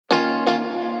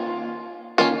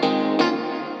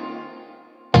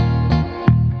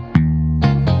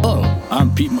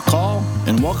Pete McCall,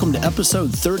 and welcome to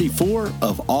episode 34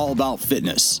 of All About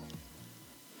Fitness.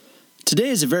 Today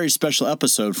is a very special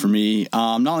episode for me,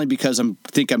 not only because I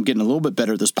think I'm getting a little bit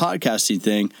better at this podcasting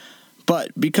thing,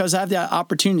 but because I have the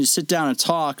opportunity to sit down and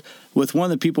talk with one of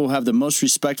the people who have the most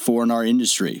respect for in our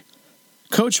industry.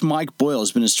 Coach Mike Boyle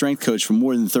has been a strength coach for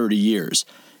more than 30 years.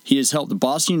 He has helped the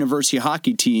Boston University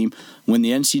hockey team win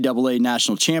the NCAA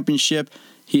National Championship.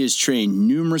 He has trained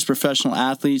numerous professional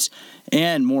athletes,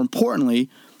 and more importantly,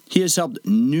 he has helped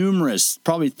numerous,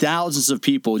 probably thousands of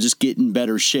people just get in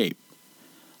better shape.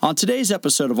 On today's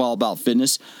episode of All About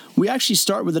Fitness, we actually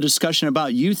start with a discussion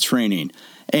about youth training.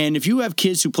 And if you have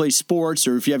kids who play sports,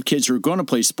 or if you have kids who are going to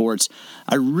play sports,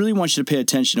 I really want you to pay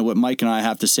attention to what Mike and I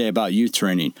have to say about youth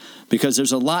training, because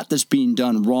there's a lot that's being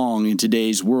done wrong in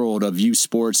today's world of youth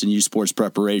sports and youth sports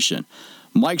preparation.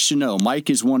 Mike should know. Mike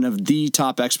is one of the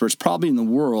top experts probably in the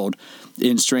world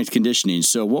in strength conditioning.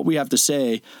 So what we have to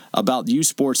say about youth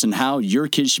sports and how your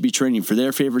kids should be training for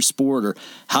their favorite sport, or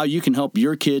how you can help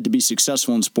your kid to be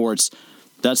successful in sports,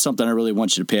 that's something I really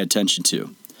want you to pay attention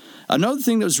to. Another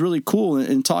thing that was really cool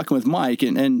in talking with Mike,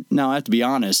 and now I have to be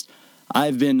honest,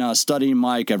 I've been studying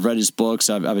Mike. I've read his books.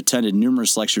 I've attended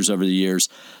numerous lectures over the years.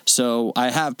 So I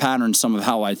have patterned some of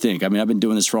how I think. I mean, I've been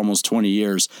doing this for almost 20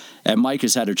 years, and Mike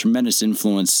has had a tremendous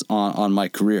influence on my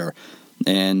career.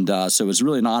 And so it was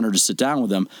really an honor to sit down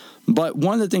with him. But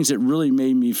one of the things that really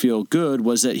made me feel good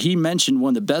was that he mentioned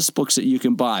one of the best books that you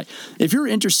can buy. If you're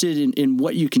interested in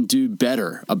what you can do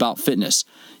better about fitness,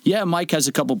 yeah, Mike has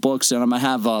a couple books, and I'm going to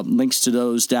have links to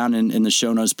those down in the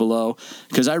show notes below,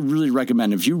 because I really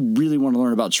recommend it. If you really want to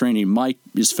learn about training, Mike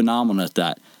is phenomenal at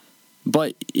that.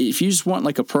 But if you just want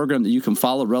like a program that you can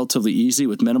follow relatively easy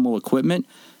with minimal equipment,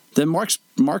 then Mark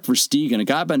Verstegen, a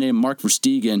guy by the name of Mark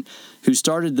Verstegen, who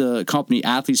started the company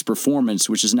Athletes Performance,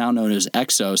 which is now known as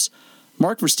Exos,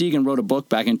 Mark Verstegen wrote a book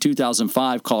back in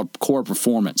 2005 called Core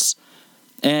Performance.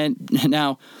 And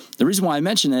now, the reason why I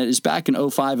mention that is back in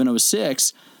 05 and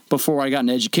 06, before I got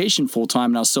into education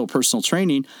full-time and I was still personal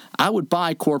training, I would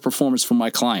buy Core Performance for my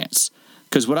clients.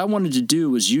 Because what I wanted to do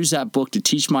was use that book to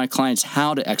teach my clients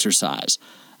how to exercise.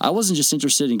 I wasn't just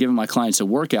interested in giving my clients a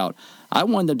workout. I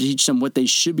wanted them to teach them what they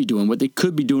should be doing, what they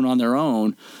could be doing on their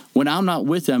own when I'm not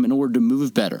with them in order to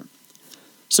move better.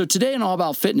 So today in All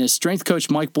About Fitness, strength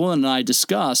coach Mike Boyle and I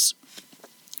discuss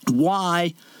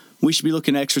why we should be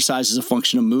looking at exercise as a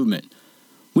function of movement.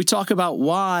 We talk about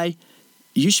why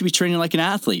you should be training like an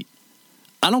athlete.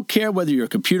 I don't care whether you're a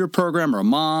computer programmer, a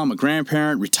mom, a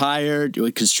grandparent, retired,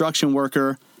 a construction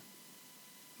worker,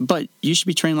 but you should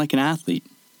be training like an athlete.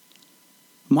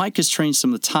 Mike has trained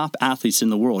some of the top athletes in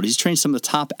the world. He's trained some of the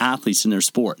top athletes in their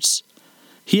sports.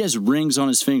 He has rings on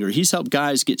his finger. He's helped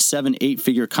guys get 7,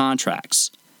 8-figure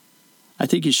contracts. I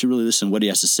think you should really listen to what he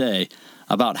has to say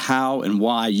about how and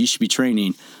why you should be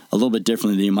training a little bit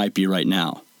differently than you might be right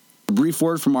now. A brief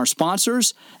word from our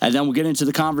sponsors, and then we'll get into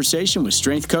the conversation with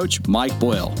strength coach Mike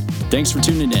Boyle. Thanks for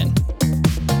tuning in.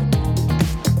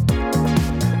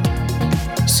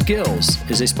 Skills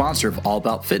is a sponsor of All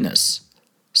About Fitness.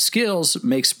 Skills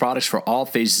makes products for all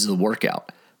phases of the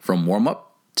workout, from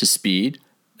warm-up to speed,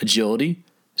 agility,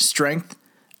 strength,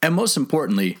 and most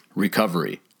importantly,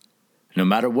 recovery. No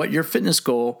matter what your fitness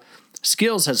goal,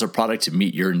 Skills has a product to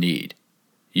meet your need.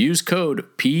 Use code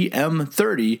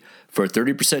PM30 for a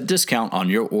 30% discount on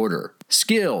your order.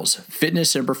 Skills,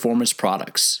 fitness and performance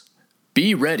products.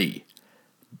 Be ready.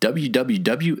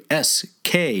 www.sklz.com.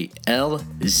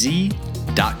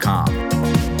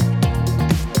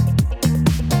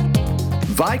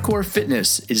 Vicor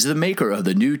Fitness is the maker of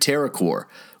the new TerraCore,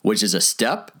 which is a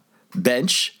step,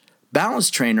 bench,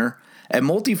 balance trainer, and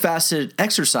multifaceted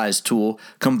exercise tool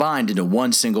combined into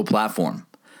one single platform.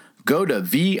 Go to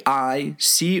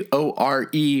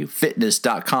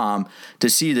vicorefitness.com to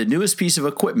see the newest piece of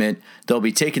equipment that will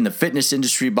be taking the fitness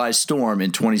industry by storm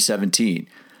in 2017.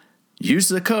 Use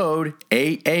the code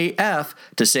AAF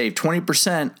to save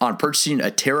 20% on purchasing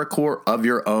a TerraCore of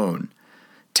your own.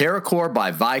 TerraCore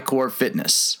by Vicor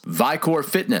Fitness. Vicor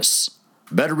Fitness.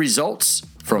 Better results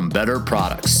from better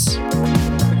products.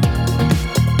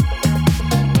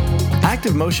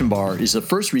 Active Motion Bar is the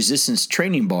first resistance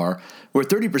training bar where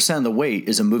 30% of the weight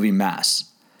is a moving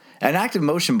mass. An Active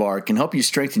Motion Bar can help you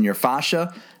strengthen your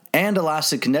fascia and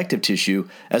elastic connective tissue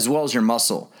as well as your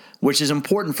muscle, which is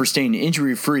important for staying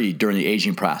injury-free during the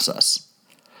aging process.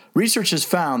 Research has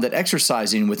found that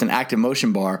exercising with an Active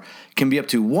Motion Bar can be up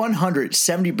to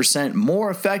 170%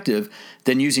 more effective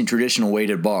than using traditional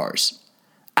weighted bars.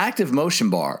 Active Motion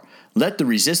Bar. Let the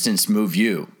resistance move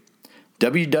you.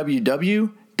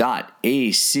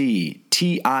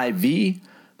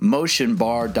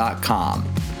 www.activmotionbar.com.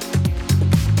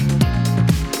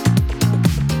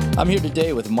 I'm here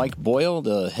today with Mike Boyle,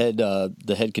 the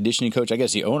head conditioning coach, I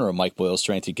guess the owner of Mike Boyle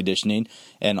Strength and Conditioning,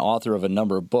 and author of a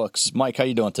number of books. Mike, how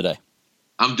you doing today?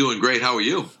 I'm doing great. How are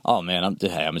you? Oh man, I'm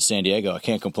in San Diego. I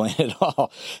can't complain at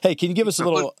all. Hey, can you give us a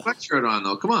little sweatshirt on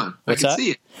though? Come on, What's I can that?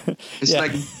 see it. It's Yeah.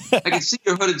 like I can see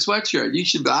your hooded sweatshirt.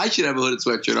 I should have a hooded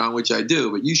sweatshirt on, which I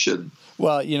do, but you shouldn't.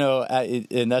 Well,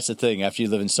 and that's the thing. After you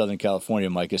live in Southern California,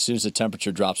 Mike, as soon as the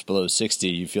temperature drops below 60,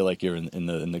 you feel like you're in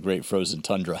the great frozen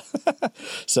tundra.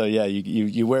 So yeah,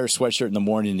 you wear a sweatshirt in the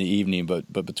morning and the evening,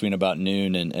 but between about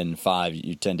noon and 5,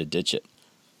 you tend to ditch it.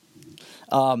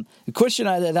 The question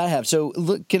that I have. So,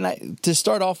 look, to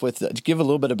start off with, give a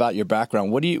little bit about your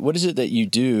background. What is it that you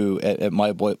do at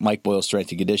Mike Boyle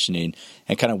Strength and Conditioning,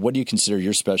 and kind of what do you consider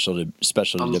your specialty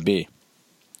to be?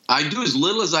 I do as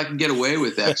little as I can get away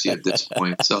with actually at this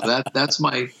point. So that's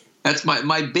my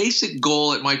basic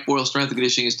goal at Mike Boyle Strength and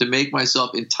Conditioning is to make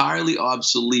myself entirely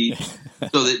obsolete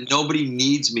so that nobody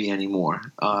needs me anymore.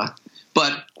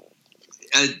 But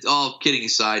all kidding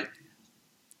aside,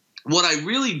 what I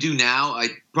really do now, I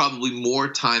probably more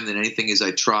time than anything is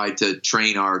I try to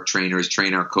train our trainers,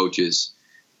 train our coaches,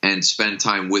 and spend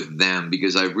time with them,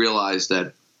 because I realized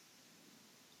that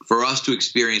for us to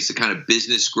experience the kind of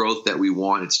business growth that we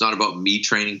want, it's not about me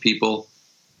training people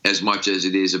as much as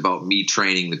it is about me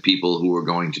training the people who are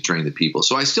going to train the people.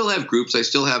 So I still have groups. I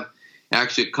still have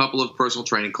actually a couple of personal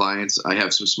training clients. I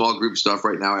have some small group stuff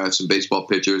right now. I have some baseball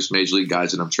pitchers, major league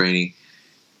guys that I'm training.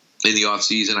 In the off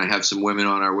season, I have some women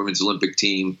on our women's Olympic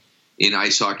team in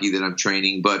ice hockey that I'm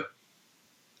training, but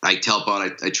I help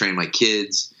out. I train my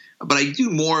kids, but I do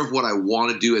more of what I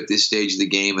want to do at this stage of the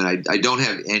game. And I don't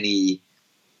have any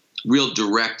real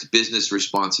direct business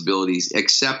responsibilities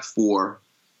except for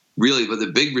but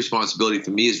the big responsibility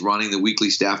for me is running the weekly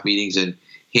staff meetings and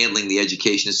handling the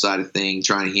education side of things,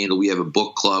 we have a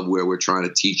book club where we're trying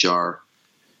to teach get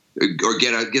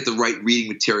the right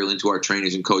reading material into our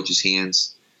trainers and coaches'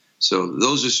 hands. So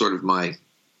those are sort of my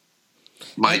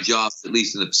jobs, at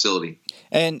least in the facility.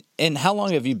 And how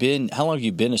long have you been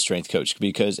a strength coach?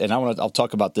 Because I'll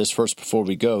talk about this first before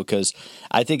we go, because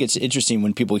I think it's interesting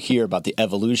when people hear about the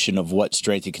evolution of what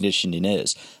strength and conditioning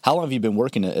is. How long have you been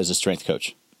working as a strength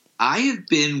coach? I have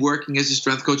been working as a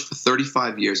strength coach for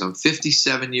 35 years. I'm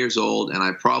 57 years old, and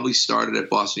I probably started at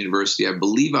Boston University. I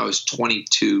believe I was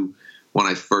 22 when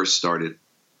I first started.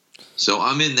 So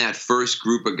I'm in that first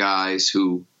group of guys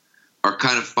who are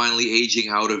kind of finally aging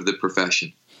out of the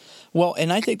profession. Well,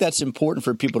 and I think that's important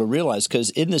for people to realize, because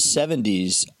in the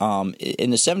 70s and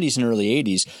early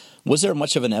 80s, was there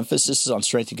much of an emphasis on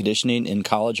strength and conditioning in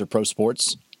college or pro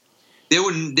sports? There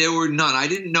were none. I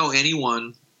didn't know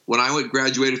anyone. When I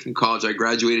graduated from college, I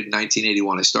graduated in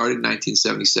 1981. I started in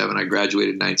 1977. I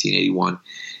graduated in 1981.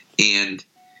 And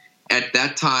at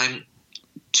that time,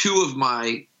 two of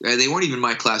they weren't even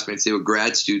my classmates, they were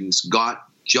grad students, got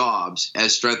jobs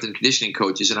as strength and conditioning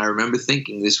coaches. And I remember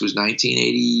thinking, this was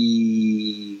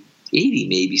 1980,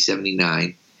 maybe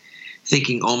 79,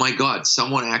 thinking, oh my God,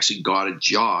 someone actually got a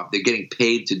job. They're getting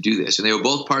paid to do this. And they were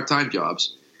both part-time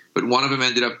jobs. But one of them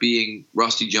ended up being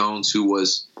Rusty Jones, who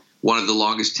was one of the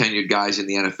longest tenured guys in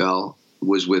the NFL,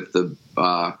 was with the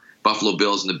Buffalo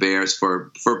Bills and the Bears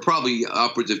for probably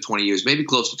upwards of 20 years, maybe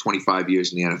close to 25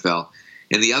 years in the NFL.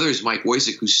 And the other is Mike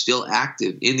Wojcik, who's still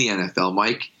active in the NFL.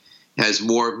 Mike has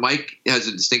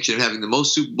a distinction of having the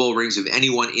most Super Bowl rings of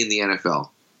anyone in the NFL.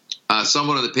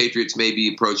 Someone on the Patriots may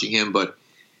be approaching him, but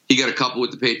he got a couple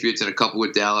with the Patriots and a couple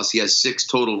with Dallas. He has 6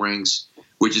 total rings,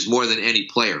 which is more than any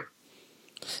player.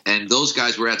 And those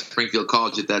guys were at Springfield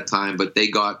College at that time, but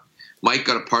Mike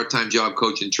got a part-time job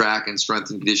coaching track and strength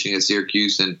and conditioning at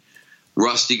Syracuse, and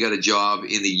Rusty got a job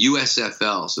in the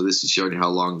USFL. So this is showing you how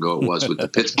long ago it was, with the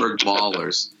Pittsburgh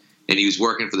Maulers. And he was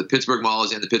working for the Pittsburgh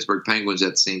Maulers and the Pittsburgh Penguins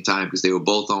at the same time, because they were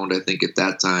both owned, I think, at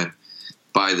that time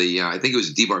by I think it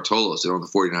was DeBartolos that owned the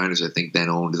 49ers, I think, then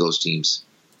owned those teams.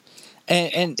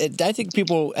 And I think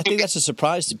that's a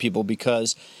surprise to people,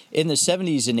 because in the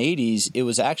 70s and 80s, it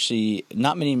was actually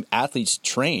not many athletes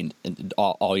trained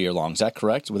all year long. Is that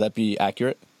correct? Would that be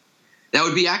accurate? That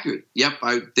would be accurate. Yep.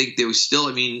 I think there was still,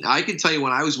 I can tell you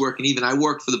when I was working, I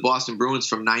worked for the Boston Bruins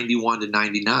from 91 to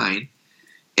 99,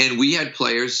 and we had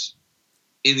players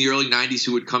in the early 90s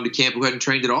who would come to camp who hadn't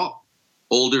trained at all.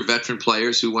 Older veteran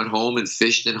players who went home and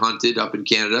fished and hunted up in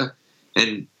Canada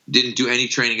and didn't do any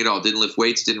training at all, didn't lift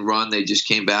weights, didn't run. They just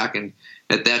came back. And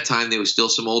at that time, there was still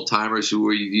some old timers who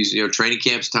were using, training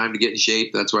camp's time to get in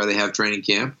shape. That's why they have training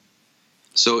camp.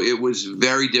 So it was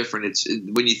very different.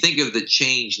 When you think of the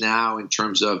change now in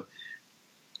terms of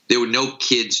there were no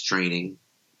kids training,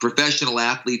 professional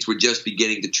athletes were just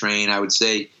beginning to train. I would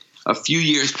say a few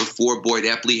years before Boyd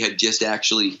Epley had just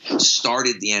actually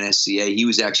started the NSCA. He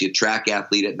was actually a track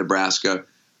athlete at Nebraska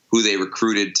who they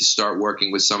recruited to start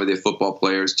working with some of their football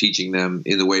players, teaching them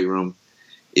in the weight room.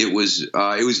 It was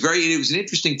an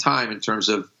interesting time in terms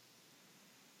of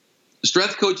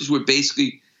strength coaches were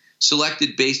basically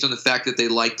selected based on the fact that they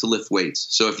liked to lift weights.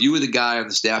 So if you were the guy on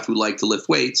the staff who liked to lift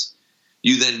weights,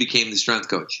 you then became the strength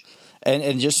coach.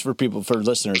 And just for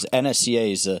listeners,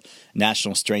 NSCA is a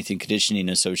National Strength and Conditioning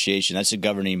Association. That's a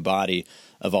governing body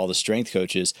of all the strength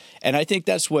coaches. And I think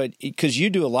that's because you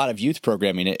do a lot of youth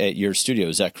programming at your studio.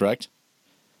 Is that correct?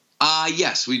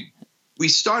 Yes. We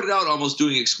started out almost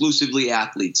doing exclusively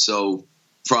athletes. So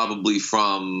probably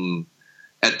from,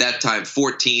 at that time,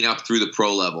 14 up through the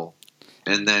pro level.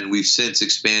 And then we've since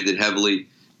expanded heavily.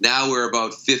 Now we're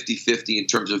about 50-50 in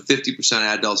terms of 50%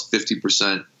 adults,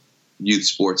 50% youth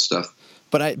sports stuff.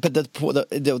 But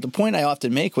the point I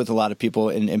often make with a lot of people,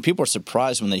 and people are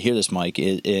surprised when they hear this, Mike,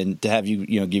 and to have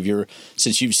you give your,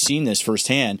 since you've seen this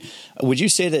firsthand, would you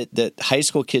say that high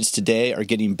school kids today are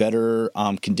getting better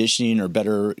conditioning or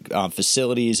better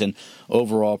facilities and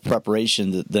overall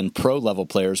preparation than pro level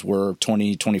players were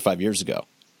 20, 25 years ago?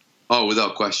 Oh,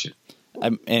 without question.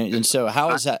 And so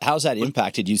how's that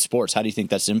impacted youth sports? How do you think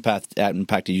that's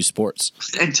impacted youth sports?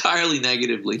 Entirely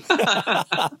negatively.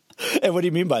 And what do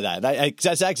you mean by that?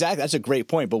 That's a great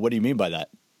point. But what do you mean by that?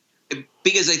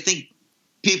 Because I think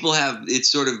people have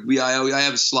I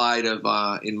have a slide of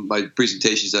in my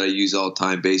presentations that I use all the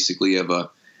time, basically of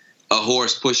a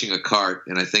horse pushing a cart,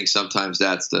 and I think sometimes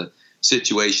that's the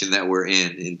situation that we're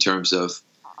in terms of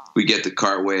we get the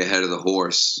cart way ahead of the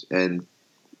horse. And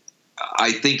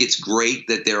I think it's great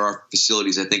that there are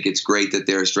facilities. I think it's great that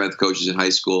there are strength coaches in high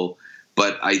school.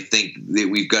 But I think that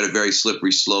we've got a very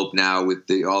slippery slope now with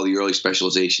all the early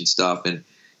specialization stuff and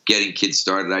getting kids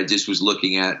started. I just was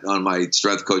looking at on my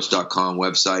strengthcoach.com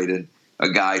website and a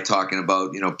guy talking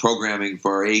about, programming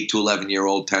for 8 to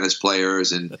 11-year-old tennis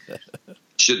players and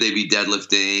should they be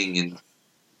deadlifting and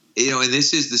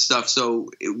this is the stuff. So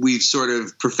we've sort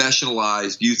of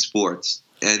professionalized youth sports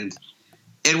and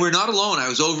we're not alone. I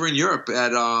was over in Europe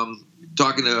at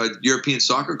talking to a European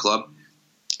soccer club.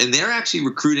 And they're actually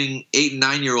recruiting 8 and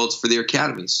 9-year-olds for their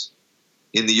academies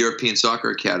in the European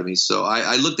soccer academies. So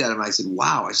I looked at them and I said,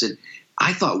 wow. I said,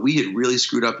 I thought we had really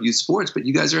screwed up youth sports, but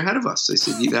you guys are ahead of us. I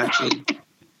said,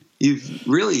 you've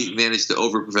really managed to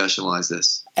over-professionalize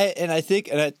this. And I think,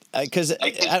 because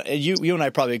you and I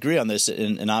probably agree on this,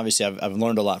 and obviously I've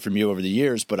learned a lot from you over the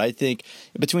years, but I think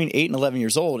between 8 and 11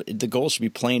 years old, the goal should be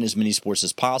playing as many sports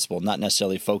as possible, not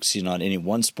necessarily focusing on any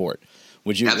one sport.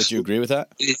 Would you agree with that?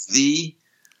 It's the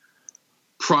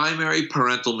primary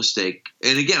parental mistake.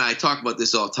 And again, I talk about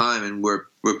this all the time, and we're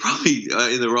probably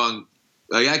in the wrong.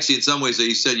 Actually, in some ways,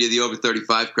 you said you're the over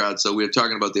 35 crowd, so we're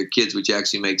talking about their kids, which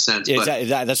actually makes sense. Yeah, but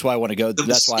that's why I want to go.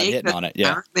 That's why I'm hitting on it.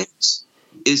 Yeah,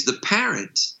 is the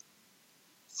parent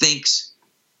thinks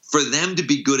for them to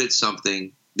be good at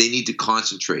something, they need to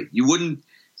concentrate. You wouldn't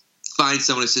find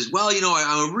someone that says, "Well,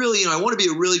 I want to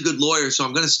be a really good lawyer, so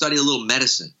I'm going to study a little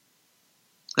medicine."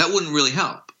 That wouldn't really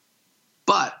help.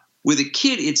 But with a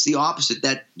kid, it's the opposite.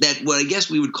 That what I guess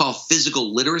we would call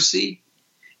physical literacy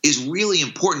is really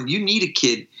important. You need a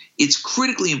kid. It's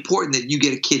critically important that you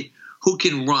get a kid who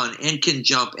can run and can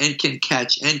jump and can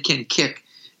catch and can kick.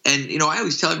 And, I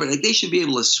always tell everybody, they should be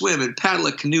able to swim and paddle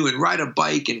a canoe and ride a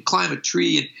bike and climb a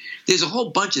tree. And there's a whole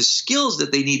bunch of skills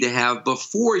that they need to have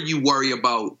before you worry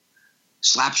about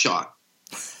slap shot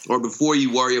or before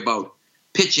you worry about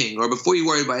pitching or before you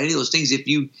worry about any of those things. If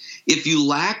you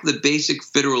lack the basic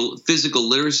physical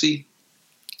literacy,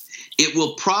 it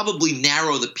will probably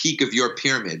narrow the peak of your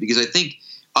pyramid, because I think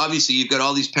obviously you've got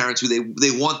all these parents who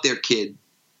they want their kid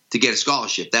to get a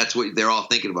scholarship. That's what they're all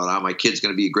thinking about. Oh, my kid's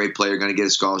going to be a great player, going to get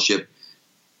a scholarship.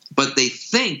 But they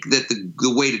think that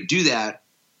the way to do that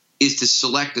is to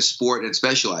select a sport and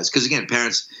specialize. Because again,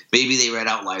 parents, maybe they read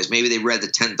Outliers, maybe they read the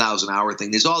 10,000 hour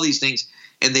thing. There's all these things,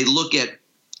 and they look at,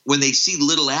 when they see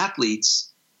little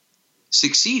athletes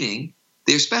succeeding,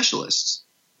 they're specialists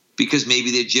because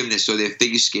maybe they're gymnasts or they're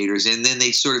figure skaters. And then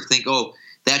they sort of think, oh,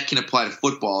 that can apply to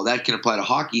football, that can apply to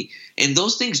hockey. And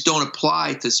those things don't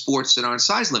apply to sports that aren't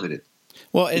size limited.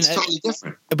 Well, it's totally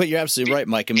different. But you're absolutely right,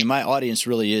 Mike. I mean, my audience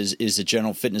really is a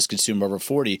general fitness consumer over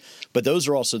 40, but those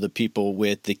are also the people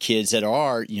with the kids that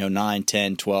are, 9,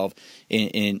 10, 12,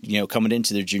 and coming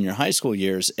into their junior high school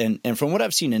years. And from what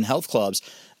I've seen in health clubs,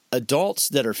 adults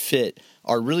that are fit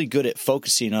are really good at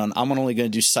focusing on, I'm only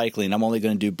going to do cycling, I'm only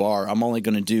going to do bar, I'm only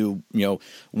going to do,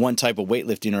 one type of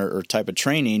weightlifting or type of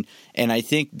training. And I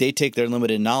think they take their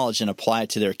limited knowledge and apply it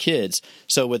to their kids.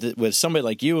 So with somebody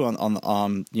like you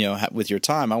on with your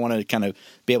time, I want to kind of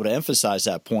be able to emphasize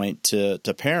that point to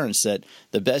parents, that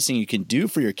the best thing you can do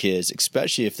for your kids,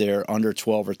 especially if they're under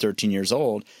 12 or 13 years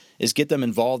old, is get them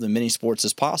involved in many sports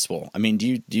as possible. I mean, do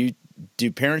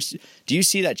you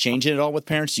see that changing at all with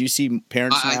parents? Do you see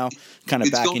parents now kind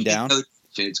of backing down?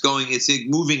 It's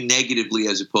moving negatively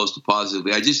as opposed to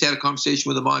positively. I just had a conversation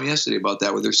with a mom yesterday about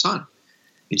that with her son.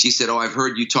 And she said, I've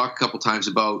heard you talk a couple times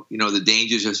about, the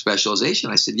dangers of specialization.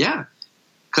 I said, yeah,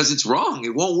 because it's wrong.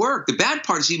 It won't work. The bad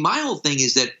part, my whole thing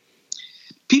is that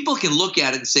people can look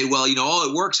at it and say, well,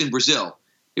 it works in Brazil.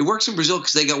 It works in Brazil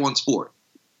because they got one sport.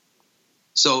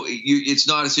 So it's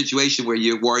not a situation where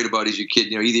you're worried about, is your kid,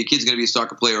 either your kid's going to be a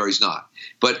soccer player or he's not.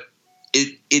 But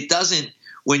it doesn't,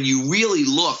 when you really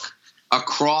look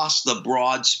across the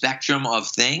broad spectrum of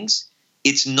things,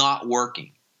 it's not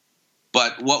working.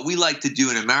 But what we like to do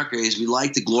in America is we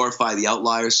like to glorify the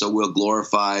outliers. So we'll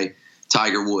glorify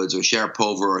Tiger Woods or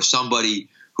Sharapova or somebody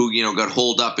who, got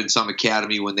holed up in some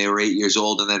academy when they were 8 years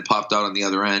old and then popped out on the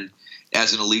other end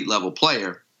as an elite level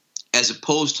player, as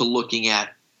opposed to looking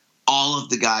at all of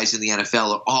the guys in the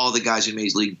NFL or all the guys in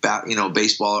Major League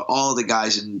Baseball or all the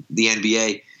guys in the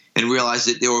NBA, and realize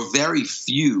that there were very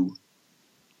few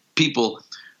people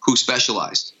who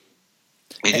specialized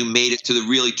and who made it to the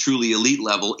really truly elite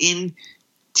level in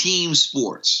team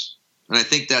sports. And I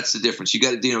think that's the difference. You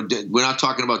got to, we're not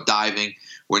talking about diving.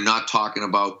 We're not talking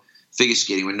about figure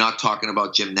skating. We're not talking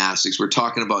about gymnastics. We're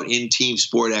talking about in team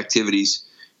sport activities.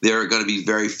 There are going to be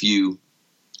very few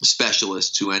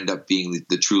specialists who end up being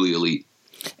the truly elite.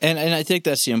 And I think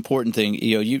that's the important thing.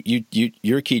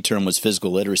 Your key term was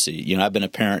physical literacy. I've been a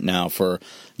parent now for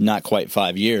not quite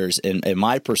 5 years, and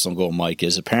my personal goal, Mike,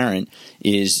 as a parent,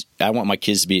 is I want my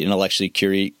kids to be intellectually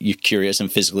curious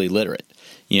and physically literate.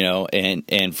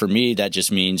 And for me, that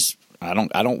just means I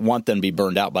don't want them to be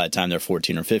burned out by the time they're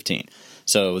 14 or 15.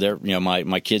 So they're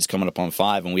my kid's coming up on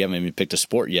 5, and we haven't even picked a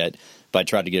sport yet. But I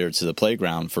tried to get her to the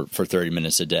playground for 30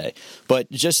 minutes a day.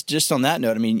 But just on that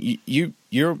note, I mean,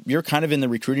 you're kind of in the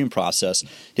recruiting process.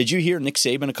 Did you hear Nick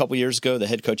Saban a couple years ago, the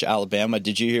head coach of Alabama?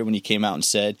 Did you hear when he came out and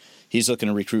said he's looking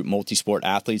to recruit multi-sport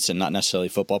athletes and not necessarily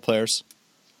football players?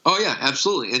 Oh yeah,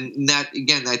 absolutely. And that,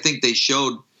 again, I think they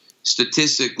showed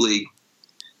statistically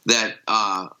that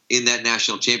in that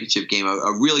national championship game,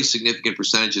 a really significant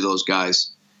percentage of those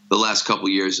guys the last couple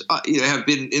of years have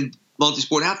been in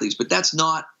multi-sport athletes. But that's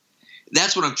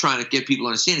what I'm trying to get people to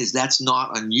understand, is that's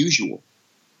not unusual.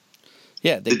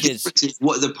 Yeah,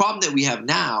 the problem that we have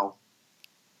now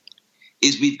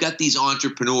is we've got these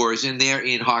entrepreneurs, and they're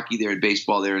in hockey, they're in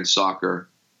baseball, they're in soccer,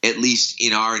 at least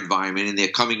in our environment, and they're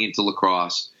coming into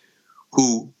lacrosse,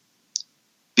 who,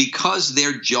 because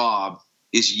their job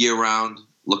is year-round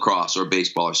lacrosse or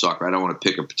baseball or soccer, I don't want to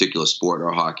pick a particular sport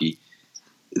or hockey,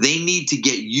 they need to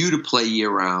get you to play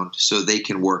year-round so they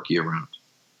can work year-round.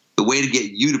 The way to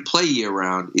get you to play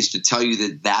year-round is to tell you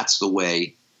that that's the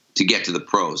way to get to the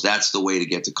pros. That's the way to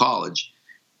get to college.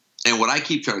 And what I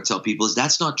keep trying to tell people is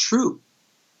that's not true.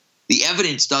 The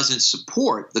evidence doesn't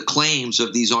support the claims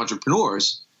of these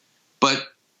entrepreneurs, but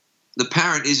the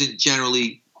parent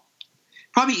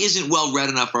probably isn't well-read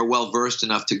enough or well-versed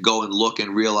enough to go and look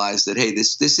and realize that, hey,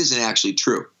 this isn't actually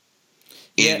true.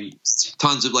 Yeah. And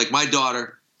tons of, my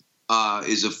daughter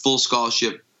is a full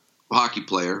scholarship hockey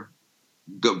player.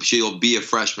 She'll be a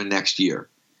freshman next year.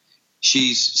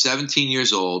 She's 17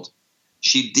 years old.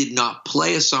 She did not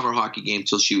play a summer hockey game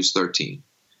till she was 13.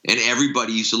 And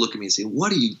everybody used to look at me and say,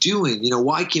 what are you doing?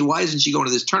 Why isn't she going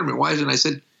to this tournament? Why isn't I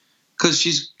said, because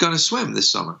she's going to swim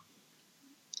this summer.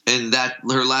 And that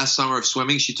her last summer of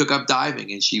swimming, she took up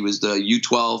diving, and she was the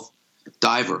U12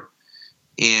 diver.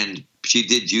 And she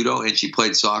did judo and she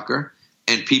played soccer.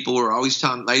 And people were always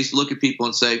telling, I used to look at people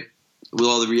and say,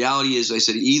 well, the reality is, I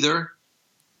said, either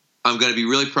I'm going to be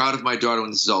really proud of my daughter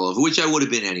when this is all over, which I would have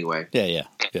been anyway. Yeah.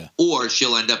 Or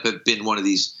she'll end up have been one of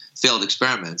these failed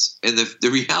experiments. And the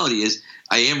reality is,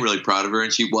 I am really proud of her,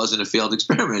 and she wasn't a failed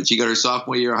experiment. She got her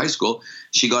sophomore year of high school.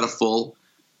 She got a full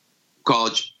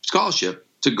college scholarship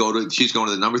she's going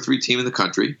to the number 3 team in the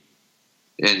country,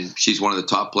 and she's one of the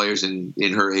top players in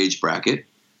her age bracket.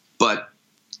 But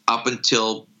up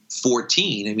until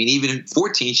 14, I mean, even in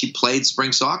 14, she played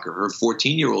spring soccer, her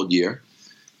 14-year-old year.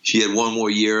 She had one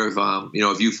more year of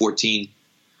U14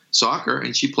 soccer,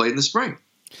 and she played in the spring.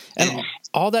 And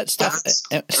all that stuff.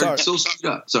 Sorry. So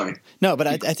screwed up. Sorry. No, but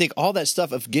I think all that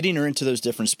stuff of getting her into those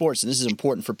different sports, and this is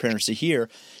important for parents to hear,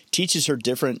 teaches her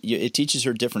different. It teaches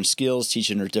her different skills,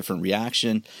 teaching her different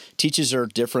reaction, teaches her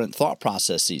different thought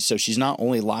processes. So she's not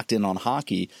only locked in on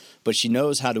hockey, but she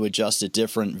knows how to adjust to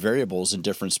different variables in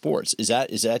different sports. Is that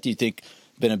do you think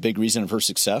been a big reason of her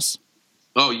success?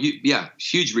 Oh, yeah,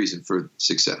 huge reason for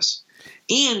success.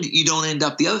 And you don't end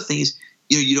up. The other thing is,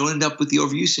 you don't end up with the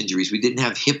overuse injuries. We didn't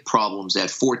have hip problems at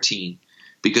 14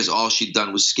 because all she'd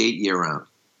done was skate year round.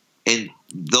 And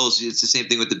it's the same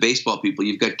thing with the baseball people.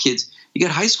 You got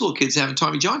high school kids having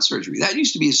Tommy John surgery. That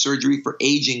used to be a surgery for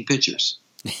aging pitchers.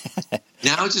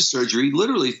 Now it's a surgery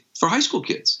literally for high school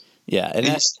kids. Yeah, and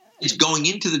it's going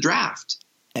into the draft.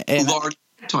 Who've already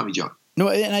had Tommy John. No,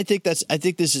 and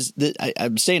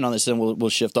I'm saying on this, and we'll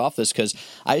shift off this because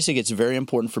I just think it's very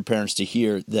important for parents to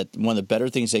hear that one of the better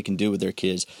things they can do with their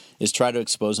kids is try to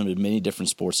expose them to many different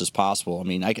sports as possible. I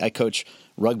mean, I coach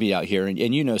rugby out here, and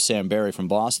you know Sam Barry from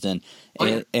Boston,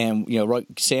 and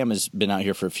Sam has been out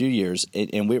here for a few years,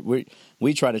 and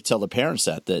we try to tell the parents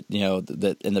that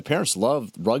and the parents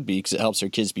love rugby because it helps their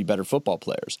kids be better football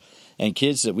players. And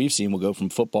kids that we've seen will go from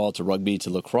football to rugby to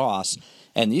lacrosse.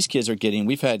 And these kids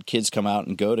we've had kids come out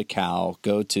and go to Cal,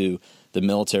 go to the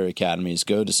military academies,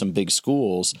 go to some big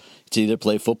schools to either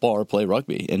play football or play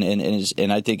rugby.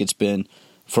 And I think it's been,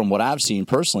 from what I've seen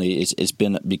personally, it's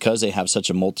been because they have such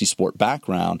a multi-sport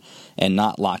background and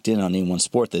not locked in on any one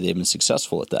sport that they've been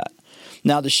successful at that.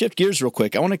 Now, to shift gears real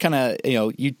quick, I want to kind of,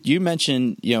 you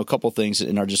mentioned, a couple of things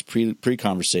in our just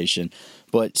pre-conversation,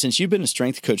 but since you've been a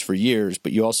strength coach for years,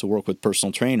 but you also work with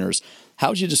personal trainers, how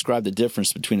would you describe the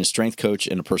difference between a strength coach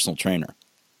and a personal trainer?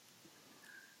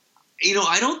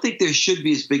 I don't think there should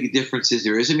be as big a difference as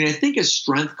there is. I mean, I think a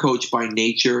strength coach by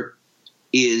nature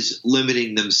is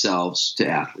limiting themselves to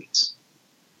athletes.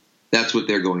 That's what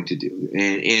they're going to do.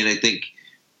 And I think,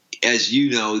 as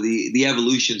you know, the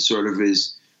evolution sort of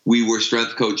is, we were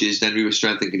strength coaches, then we were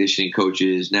strength and conditioning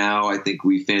coaches. Now I think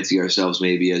we fancy ourselves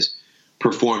maybe as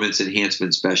performance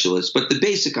enhancement specialists. But the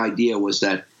basic idea was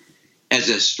that as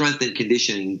a strength and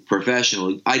conditioning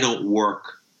professional, I don't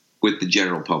work with the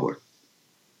general public.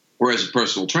 Whereas a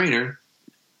personal trainer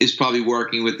is probably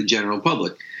working with the general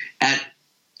public. At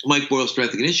Mike Boyle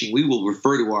Strength and Conditioning, we will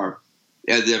refer to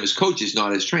them as coaches,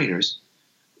 not as trainers.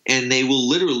 And they will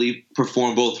literally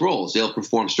perform both roles. They'll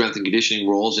perform strength and conditioning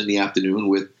roles in the afternoon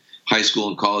with high school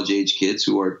and college age kids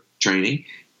who are training.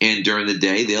 And during the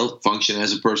day, they'll function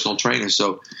as a personal trainer.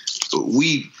 So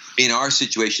we, in our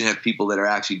situation, have people that are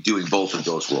actually doing both of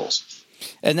those roles.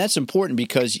 And that's important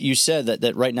because you said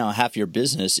that right now half your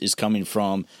business is coming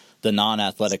from the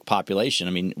non-athletic population.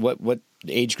 I mean, what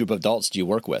age group of adults do you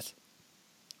work with?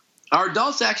 Our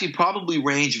adults actually probably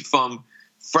range from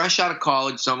fresh out of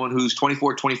college, someone who's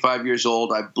 24, 25 years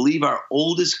old. I believe our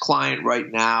oldest client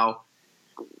right now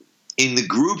in the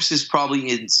groups is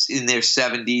probably in their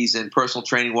 70s and personal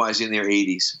training-wise in their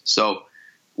 80s. So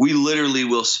we literally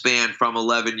will span from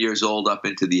 11 years old up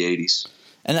into the 80s.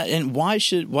 And why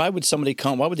would somebody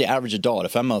come? Why would the average adult,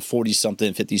 if I'm a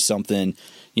 40-something, 50-something,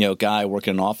 guy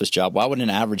working an office job, why would an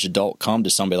average adult come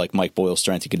to somebody like Mike Boyle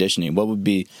Strength and Conditioning? What would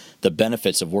be the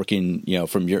benefits of working,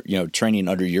 from your, training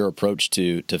under your approach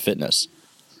to fitness?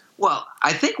 Well,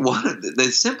 I think one of the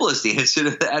simplest answer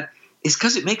to that is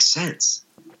because it makes sense.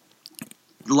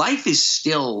 Life is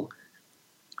still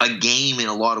a game in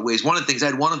a lot of ways. One of the things, I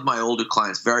had one of my older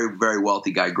clients, very, very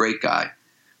wealthy guy, great guy.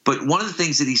 But one of the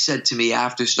things that he said to me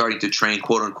after starting to train,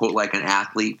 quote unquote, like an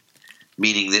athlete,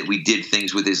 meaning that we did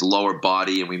things with his lower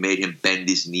body and we made him bend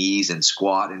his knees and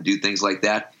squat and do things like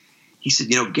that. He said,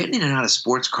 getting in and out of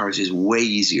sports cars is way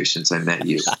easier since I met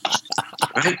you.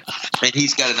 Right? And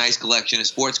he's got a nice collection of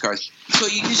sports cars. So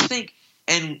you just think,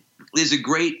 and there's a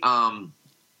great, I'm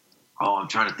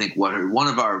trying to think one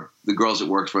of the girls that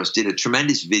works for us did a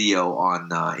tremendous video on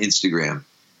Instagram.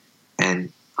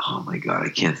 And oh my God, I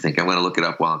can't think. I'm going to look it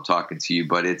up while I'm talking to you.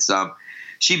 But it's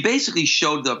she basically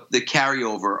showed the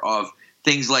carryover of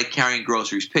things like carrying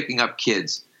groceries, picking up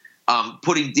kids,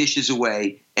 putting dishes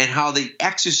away, and how the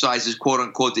exercises, quote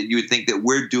unquote, that you would think that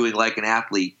we're doing like an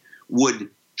athlete would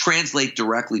translate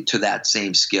directly to that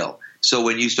same skill. So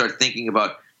when you start thinking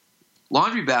about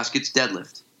laundry baskets,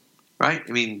 deadlift, right?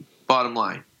 I mean, bottom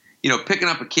line, picking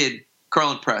up a kid,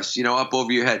 curl and press, up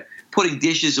over your head, putting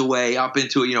dishes away up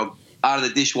into out of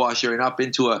the dishwasher and up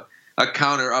into a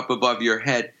counter up above your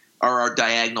head are our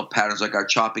diagonal patterns, like our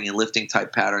chopping and lifting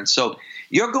type patterns. So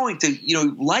you're going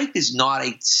to, life is not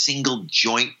a single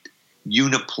joint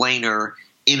uniplanar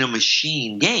in a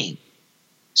machine game.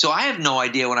 So I have no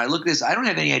idea when I look at this, I don't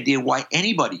have any idea why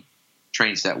anybody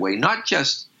trains that way. Not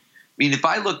just, mean, if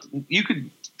I looked, you could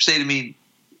say to me,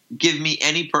 give me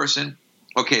any person,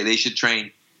 okay, they should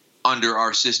train under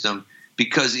our system.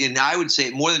 Because I would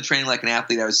say more than training like an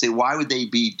athlete, I would say, why would they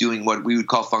be doing what we would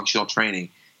call functional training?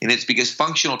 And it's because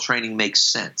functional training makes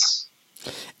sense.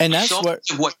 And that's so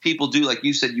much of what people do, like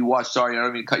you said, you watch, sorry, I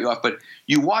don't mean to cut you off, but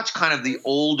you watch kind of the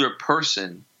older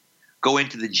person go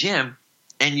into the gym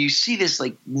and you see this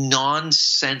like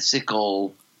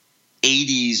nonsensical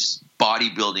 80s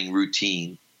bodybuilding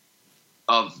routine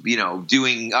of,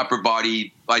 doing upper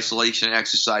body isolation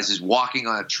exercises, walking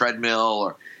on a treadmill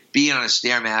or being on a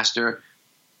Stairmaster.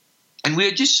 And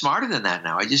we're just smarter than that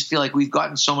now. I just feel like we've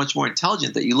gotten so much more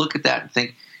intelligent that you look at that and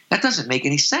think, that doesn't make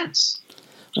any sense.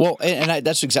 Well,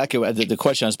 that's exactly what the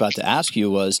question I was about to ask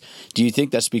you was, do you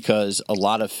think that's because a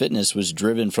lot of fitness was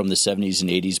driven from the 70s and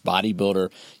 80s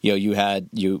bodybuilder?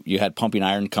 You had Pumping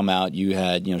Iron come out, you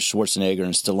had, Schwarzenegger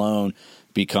and Stallone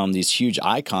become these huge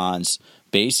icons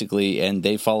basically, and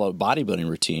they follow a bodybuilding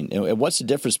routine. And what's the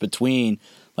difference between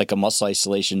like a muscle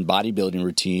isolation bodybuilding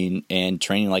routine and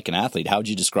training like an athlete? How would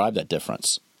you describe that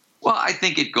difference? Well, I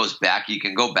think it goes back. You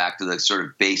can go back to the sort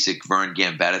of basic Vern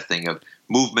Gambetta thing of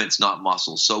movements, not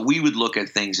muscles. So we would look at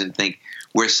things and think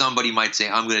where somebody might say,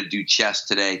 I'm going to do chest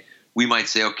today. We might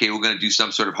say, okay, we're going to do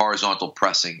some sort of horizontal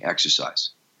pressing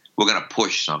exercise. We're going to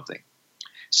push something.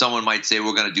 Someone might say,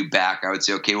 we're going to do back. I would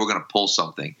say, okay, we're going to pull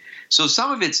something. So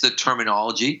some of it's the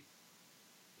terminology.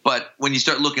 But when you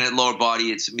start looking at lower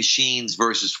body, it's machines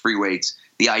versus free weights.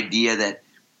 The idea that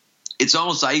it's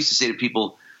almost, I used to say to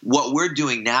people, what we're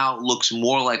doing now looks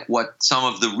more like what some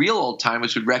of the real old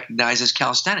timers would recognize as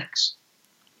calisthenics.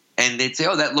 And they'd say,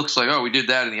 oh, that looks like, we did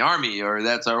that in the Army, or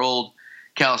that's our old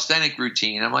calisthenic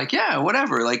routine. I'm like, yeah,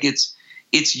 whatever. Like it's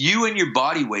you and your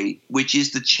body weight, which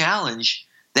is the challenge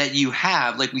that you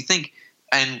have. Like we think,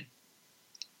 and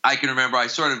I can remember I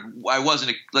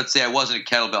wasn't a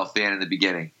kettlebell fan in the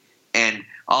beginning. And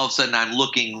all of a sudden I'm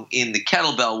looking in the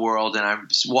kettlebell world and I'm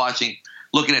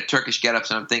looking at Turkish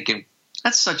get-ups and I'm thinking,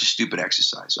 that's such a stupid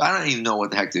exercise. I don't even know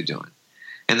what the heck they're doing.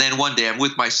 And then one day I'm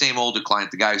with my same older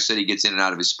client, the guy who said he gets in and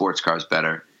out of his sports cars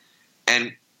better.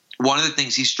 And one of the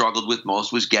things he struggled with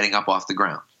most was getting up off the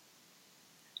ground.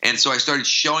 And so I started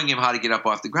showing him how to get up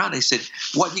off the ground. I said,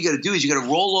 what you got to do is you got to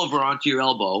roll over onto your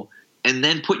elbow and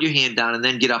then put your hand down and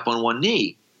then get up on one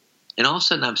knee. And all of a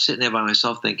sudden I'm sitting there by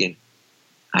myself thinking,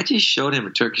 I just showed him a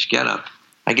Turkish get up.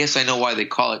 I guess I know why they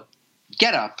call it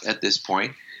get up at this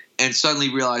point. And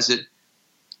suddenly realized that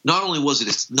not only was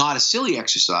it not a silly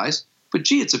exercise, but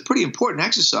gee, it's a pretty important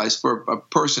exercise for a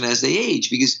person as they age,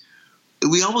 because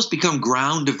we almost become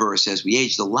ground diverse as we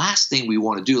age. The last thing we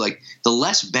want to do, like the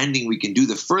less bending we can do,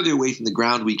 the further away from the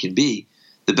ground we can be,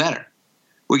 the better.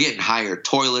 We're getting higher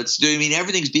toilets.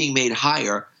 Everything's being made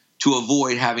higher to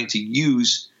avoid having to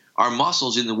use our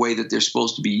muscles in the way that they're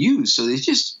supposed to be used. So it's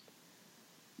just,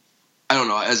 I don't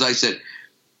know. As I said,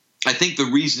 I think the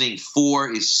reasoning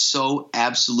for is so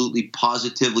absolutely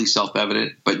positively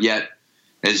self-evident, but yet,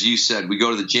 as you said, we go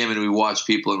to the gym and we watch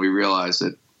people and we realize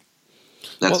that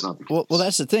that's not the case. Well,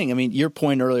 that's the thing. I mean, your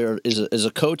point earlier is a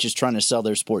coach is trying to sell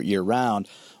their sport year-round.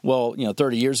 Well,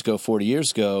 30 years ago, 40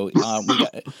 years ago,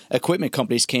 equipment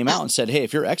companies came out and said, hey,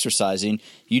 if you're exercising,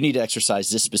 you need to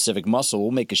exercise this specific muscle. We'll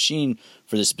make a machine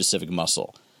for this specific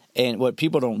muscle. And what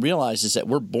people don't realize is that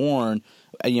we're born –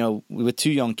 with two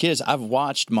young kids, I've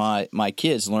watched my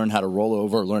kids learn how to roll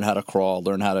over, learn how to crawl,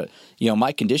 learn how to,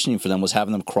 my conditioning for them was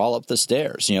having them crawl up the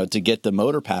stairs, to get the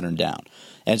motor pattern down.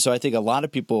 And so I think a lot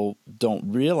of people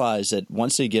don't realize that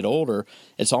once they get older,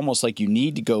 it's almost like you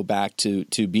need to go back to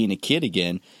being a kid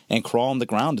again and crawl on the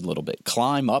ground a little bit,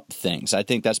 climb up things. I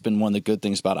think that's been one of the good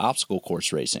things about obstacle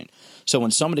course racing. So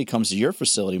when somebody comes to your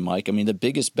facility, Mike, I mean, the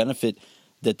biggest benefit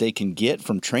that they can get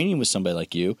from training with somebody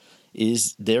like you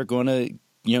is they're going to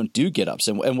do get-ups.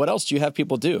 And what else do you have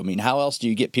people do? I mean, how else do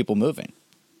you get people moving?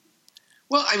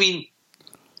 Well, I mean,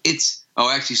 if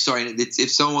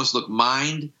someone wants to look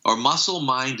muscle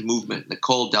mind movement,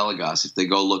 Nicole Delegas, if they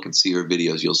go look and see her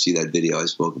videos, you'll see that video I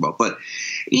spoke about. But I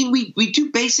mean, we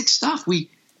do basic stuff. We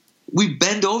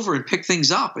bend over and pick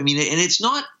things up. I mean, and it's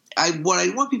not, what I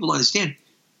want people to understand,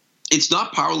 it's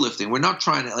not powerlifting. We're not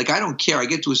trying to, I don't care. I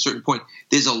get to a certain point.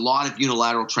 There's a lot of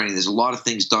unilateral training. There's a lot of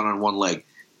things done on one leg.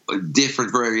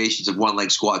 Different variations of one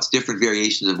leg squats, different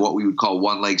variations of what we would call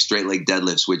one leg straight leg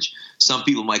deadlifts, which some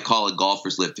people might call a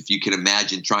golfer's lift. If you can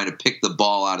imagine trying to pick the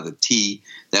ball out of the tee,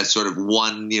 that's sort of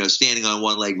one, standing on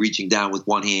one leg, reaching down with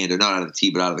one hand, or not out of the tee,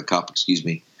 but out of the cup, excuse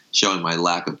me, showing my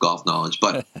lack of golf knowledge.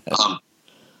 But,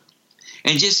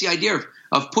 and just the idea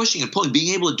of pushing and pulling,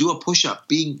 being able to do a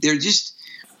push-up,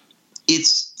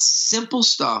 it's simple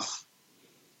stuff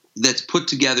that's put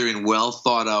together in well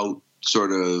thought out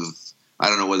sort of I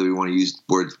don't know whether we want to use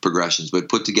word progressions, but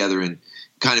put together in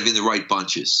kind of in the right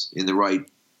bunches, in the right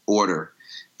order.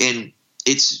 And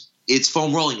it's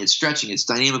foam rolling, it's stretching, it's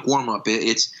dynamic warm up,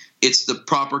 it's the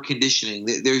proper conditioning.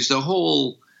 There's the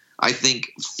whole, I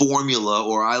think, formula,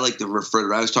 or I like to refer to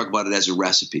it. I always talk about it as a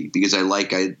recipe because I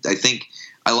think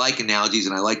I like analogies,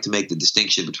 and I like to make the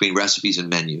distinction between recipes and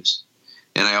menus.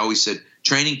 And I always said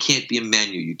training can't be a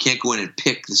menu. You can't go in and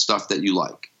pick the stuff that you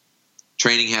like.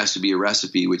 Training has to be a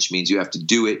recipe, which means you have to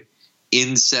do it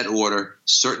in set order,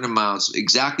 certain amounts,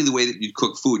 exactly the way that you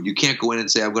cook food. You can't go in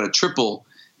and say, I'm going to triple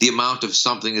the amount of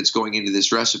something that's going into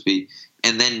this recipe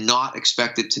and then not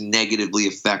expect it to negatively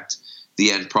affect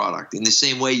the end product. In the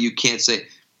same way, you can't say,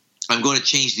 I'm going to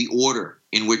change the order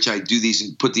in which I do these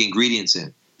and put the ingredients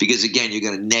in, because, again, you're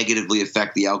going to negatively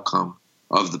affect the outcome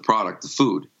of the product, the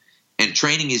food. And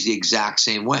training is the exact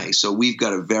same way. So we've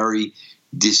got a very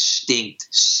distinct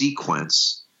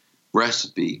sequence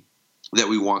recipe that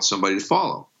we want somebody to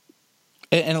follow.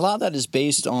 And a lot of that is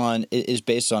based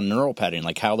on neural patterning,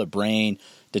 like how the brain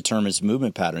determines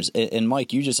movement patterns. And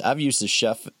Mike, I've used the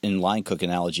chef and line cook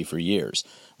analogy for years.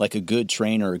 Like a good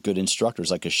trainer, a good instructor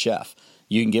is like a chef.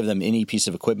 You can give them any piece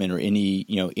of equipment or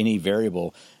any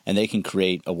variable, and they can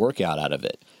create a workout out of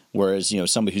it. Whereas,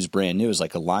 somebody who's brand new is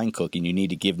like a line cook, and you need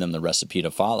to give them the recipe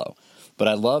to follow. But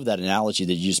I love that analogy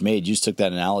that you just made. You just took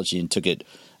that analogy and took it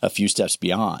a few steps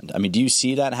beyond. I mean, do you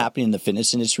see that happening in the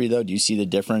fitness industry, though? Do you see the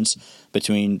difference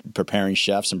between preparing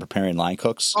chefs and preparing line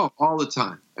cooks? Oh, all the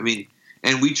time. I mean,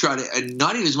 and we try to, and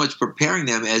not even as much preparing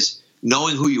them as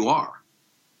knowing who you are.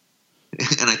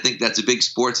 And I think that's a big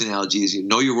sports analogy, is you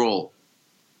know your role,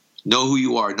 know who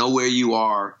you are, know where you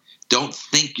are. Don't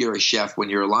think you're a chef when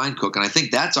you're a line cook. And I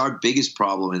think that's our biggest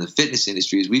problem in the fitness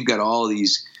industry, is we've got all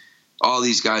these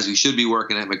guys who should be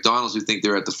working at McDonald's who think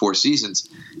they're at the Four Seasons.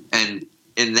 And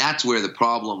that's where the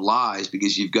problem lies,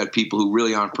 because you've got people who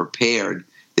really aren't prepared.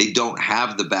 They don't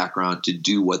have the background to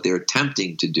do what they're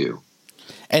attempting to do.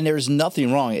 And there's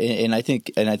nothing wrong, and I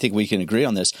think we can agree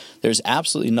on this. There's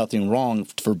absolutely nothing wrong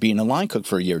for being a line cook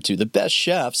for a year or two. The best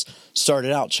chefs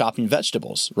started out chopping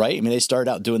vegetables, right? I mean, they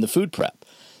started out doing the food prep.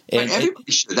 And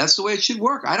everybody should. That's the way it should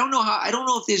work. I don't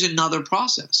know if there's another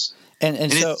process. And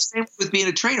so, it's the same with being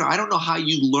a trainer. I don't know how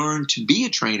you learn to be a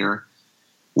trainer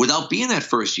without being that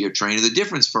first-year trainer. The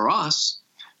difference for us,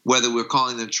 whether we're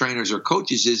calling them trainers or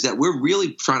coaches, is that we're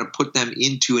really trying to put them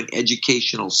into an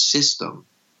educational system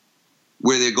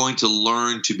where they're going to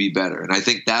learn to be better. And I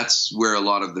think that's where a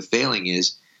lot of the failing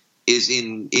is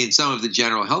in some of the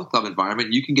general health club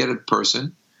environment. You can get a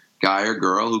person, guy or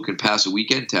girl, who can pass a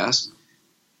weekend test,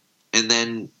 and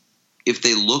then if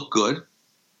they look good,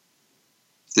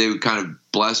 if they were kind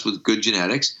of blessed with good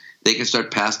genetics, they can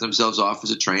start passing themselves off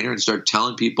as a trainer and start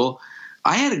telling people.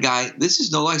 I had a guy, this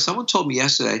is no lie, someone told me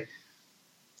yesterday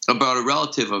about a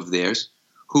relative of theirs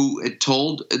who had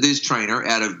told this trainer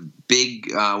at a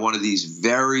big, one of these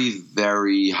very,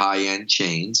 very high-end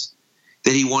chains,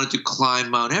 that he wanted to climb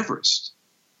Mount Everest.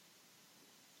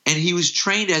 And he was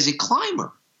trained as a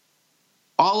climber,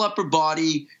 all upper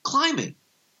body climbing.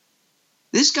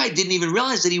 This guy didn't even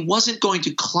realize that he wasn't going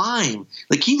to climb.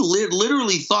 Like, he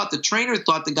literally thought, the trainer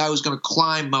thought the guy was going to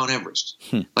climb Mount Everest.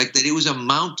 Like that it was a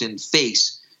mountain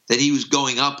face that he was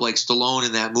going up, like Stallone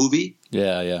in that movie.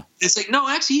 Yeah. It's like, no,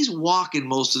 actually he's walking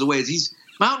most of the way.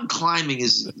 Mountain climbing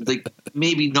is like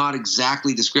maybe not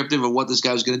exactly descriptive of what this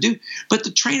guy was going to do. But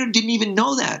the trainer didn't even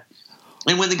know that.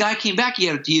 And when the guy came back, he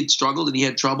had struggled and he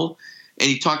had trouble. And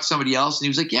he talked to somebody else, and he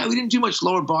was like, yeah, we didn't do much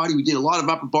lower body. We did a lot of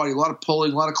upper body, a lot of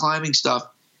pulling, a lot of climbing stuff.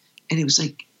 And he was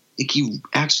like he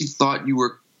actually thought you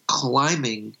were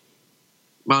climbing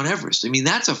Mount Everest. I mean,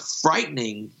 that's a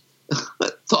frightening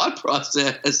thought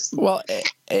process. Well,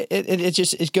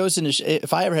 it goes into,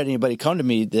 if I ever had anybody come to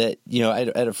me that, I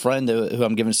had a friend who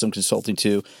I'm giving some consulting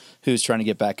to, who's trying to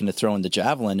get back into throwing the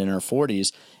javelin in her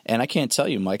 40s. And I can't tell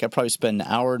you, Mike, I probably spend an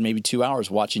hour, maybe 2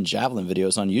 hours watching javelin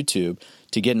videos on YouTube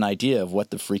to get an idea of what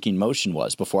the freaking motion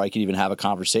was before I could even have a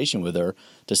conversation with her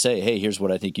to say, hey, here's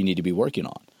what I think you need to be working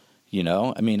on.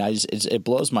 I mean, it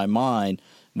blows my mind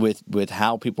with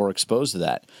how people are exposed to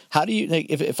that. How do you,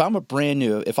 if I'm a brand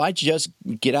new, if I just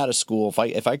get out of school,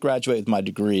 if I graduate with my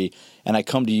degree and I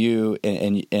come to you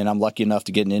and I'm lucky enough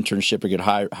to get an internship or get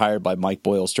hired by Mike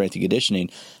Boyle Strength and Conditioning,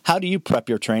 how do you prep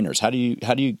your trainers? How do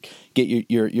you get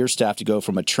your staff to go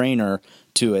from a trainer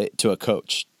to a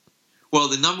coach? Well,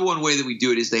 the number one way that we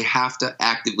do it is they have to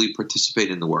actively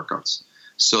participate in the workouts.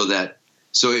 So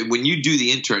when you do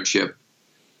the internship,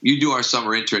 you do our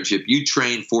summer internship, you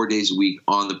train 4 days a week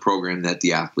on the program that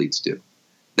the athletes do.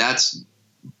 That's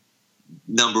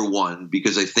number one,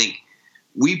 because I think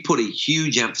we put a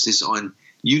huge emphasis on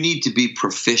you need to be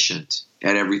proficient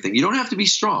at everything. You don't have to be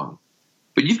strong,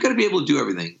 but you've got to be able to do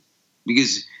everything,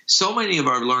 because so many of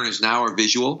our learners now are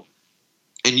visual,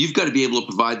 and you've got to be able to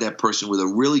provide that person with a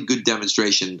really good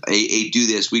demonstration. Do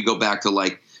this. We go back to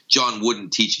like John Wooden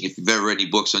teaching, if you've ever read any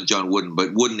books on John Wooden,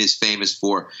 but Wooden is famous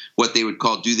for what they would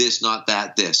call do this, not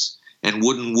that, this. And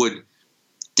Wooden would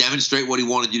demonstrate what he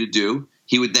wanted you to do.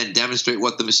 He would then demonstrate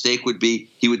what the mistake would be.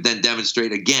 He would then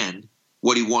demonstrate again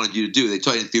what he wanted you to do. They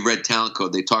tell you, if you read Talent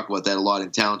Code, they talk about that a lot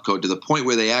in Talent Code, to the point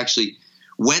where they actually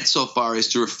went so far as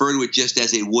to refer to it just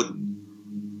as a wooden,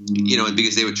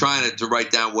 because they were trying to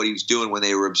write down what he was doing when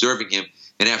they were observing him.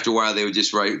 And after a while, they would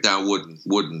just write down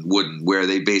wooden, where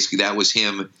they basically, that was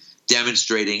him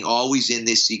demonstrating, always in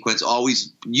this sequence,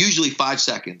 always usually 5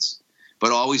 seconds,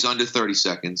 but always under 30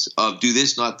 seconds of do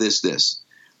this, not this, this.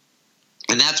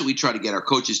 And that's what we try to get our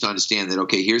coaches to understand, that,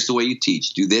 okay, here's the way you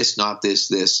teach. Do this, not this,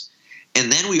 this. And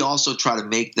then we also try to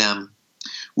make them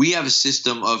 – we have a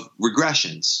system of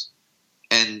regressions,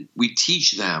 and we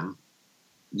teach them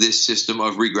this system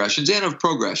of regressions and of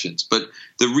progressions. But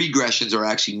the regressions are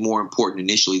actually more important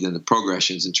initially than the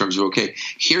progressions, in terms of, okay,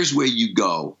 here's where you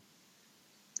go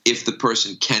if the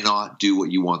person cannot do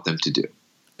what you want them to do.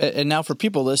 And now for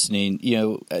people listening,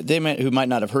 who might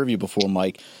not have heard of you before,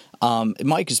 Mike,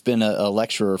 Mike has been a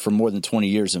lecturer for more than 20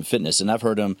 years in fitness, and I've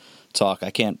heard him talk.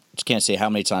 I can't say how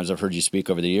many times I've heard you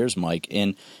speak over the years, Mike,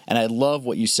 and I love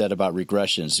what you said about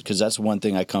regressions, because that's one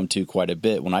thing I come to quite a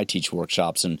bit when I teach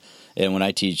workshops and when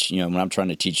I teach, when I'm trying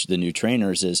to teach the new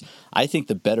trainers, is I think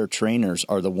the better trainers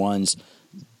are the ones,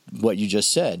 what you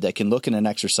just said, that can look at an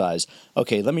exercise,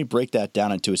 okay, let me break that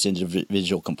down into its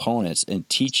individual components and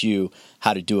teach you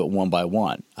how to do it one by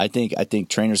one. I think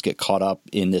trainers get caught up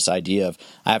in this idea of,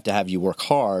 I have to have you work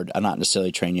hard and not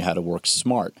necessarily train you how to work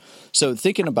smart. So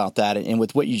thinking about that, and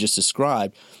with what you just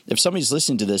described, if somebody's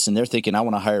listening to this and they're thinking, I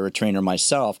want to hire a trainer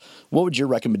myself, what would your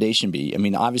recommendation be? I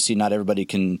mean, obviously not everybody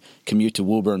can commute to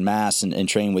Woburn, Mass. and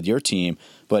train with your team,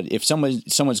 but if someone's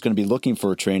going to be looking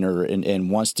for a trainer and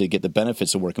wants to get the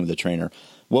benefits of working with a trainer,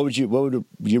 what would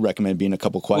you recommend being a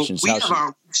couple questions?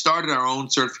 Well, we started our own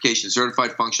certification,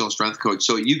 Certified Functional Strength Coach.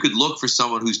 So you could look for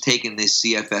someone who's taken this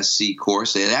CFSC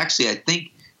course. And actually, I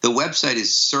think the website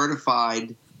is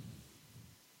Certified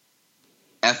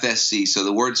FSC. So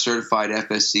the word Certified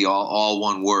FSC, all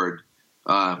one word,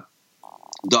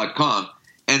 .com.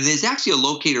 And there's actually a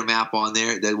locator map on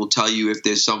there that will tell you if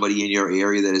there's somebody in your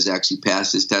area that has actually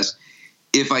passed this test.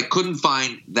 If I couldn't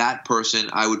find that person,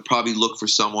 I would probably look for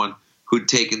someone who'd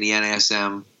taken the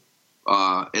NASM,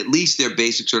 at least their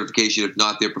basic certification, if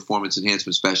not their performance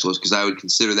enhancement specialist, because I would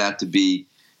consider that to be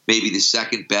maybe the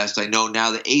second best. I know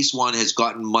now the ACE one has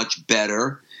gotten much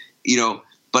better,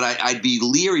 but I'd be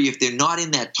leery if they're not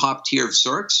in that top tier of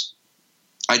certs.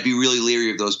 I'd be really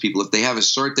leery of those people. If they have a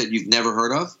cert that you've never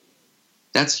heard of,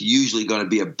 that's usually going to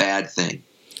be a bad thing.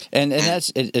 And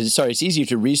it's easier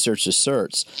to research the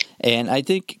certs, and I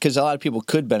think because a lot of people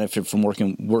could benefit from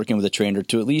working with a trainer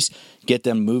to at least get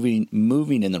them moving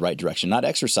in the right direction, not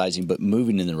exercising, but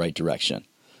moving in the right direction.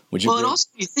 Would you? Well, and also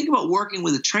you think about working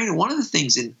with a trainer. One of the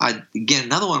things, and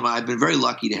another one, I've been very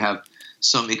lucky to have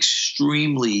some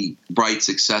extremely bright,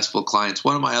 successful clients.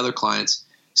 One of my other clients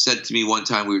said to me one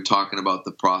time, we were talking about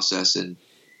the process, and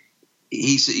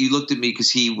he looked at me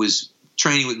because he was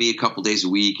training with me a couple days a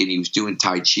week, and he was doing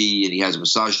Tai Chi, and he has a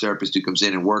massage therapist who comes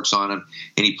in and works on him,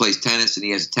 and he plays tennis, and he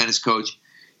has a tennis coach.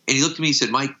 And he looked at me and said,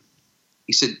 Mike,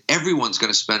 he said, everyone's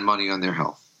going to spend money on their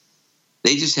health.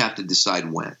 They just have to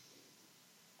decide when.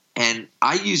 And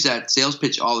I use that sales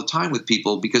pitch all the time with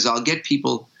people, because I'll get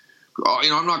people,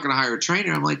 I'm not going to hire a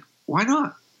trainer. I'm like, why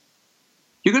not?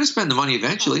 You're going to spend the money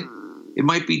eventually. It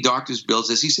might be doctor's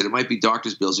bills. As he said, it might be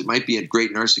doctor's bills. It might be a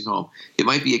great nursing home. It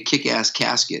might be a kick-ass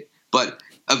casket. But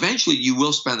eventually you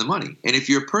will spend the money. And if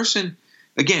you're a person,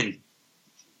 again,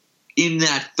 in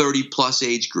that 30-plus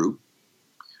age group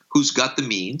who's got the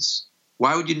means,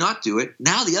 why would you not do it?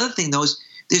 Now, the other thing, though, is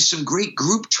there's some great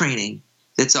group training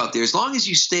that's out there. As long as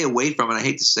you stay away from, and I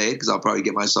hate to say it because I'll probably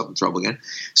get myself in trouble again,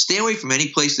 stay away from any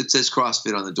place that says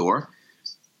CrossFit on the door.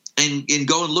 And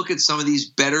go and look at some of these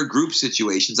better group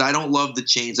situations. I don't love the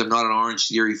chains. I'm not an Orange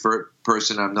Theory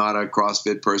person. I'm not a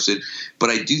CrossFit person.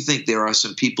 But I do think there are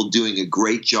some people doing a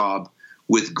great job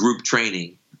with group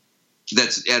training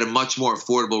that's at a much more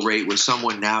affordable rate, where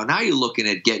someone now you're looking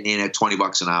at getting in at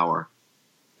 $20 an hour.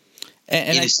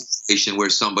 And in a situation where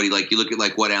somebody, like you look at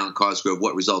like what Alan Cosgrove,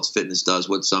 what Results Fitness does,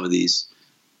 what some of these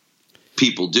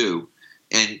people do,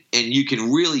 and you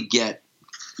can really get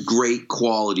great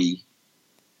quality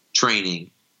training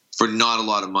for not a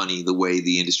lot of money the way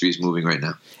the industry is moving right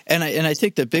now. And I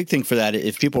think the big thing for that,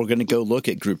 if people are going to go look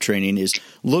at group training, is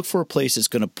look for a place that's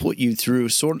going to put you through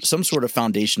some sort of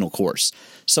foundational course,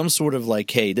 some sort of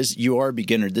like, hey, you are a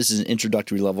beginner. This is an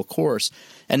introductory level course,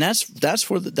 and that's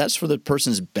for the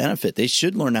person's benefit. They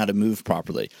should learn how to move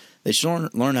properly. They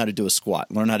should learn how to do a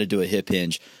squat, learn how to do a hip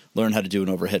hinge, learn how to do an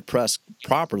overhead press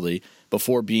properly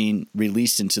before being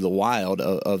released into the wild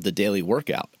of the daily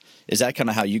workout. Is that kind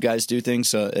of how you guys do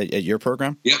things at your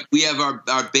program? Yep. We have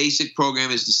our basic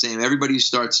program is the same. Everybody who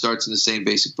starts in the same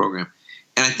basic program.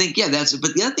 And I think,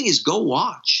 but the other thing is go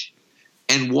watch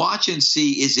and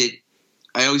see, is it,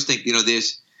 I always think,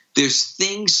 there's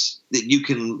things that you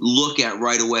can look at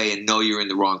right away and know you're in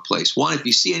the wrong place. One, if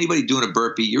you see anybody doing a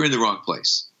burpee, you're in the wrong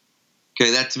place.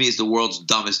 Okay. That to me is the world's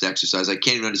dumbest exercise. I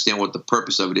can't even understand what the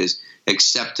purpose of it is,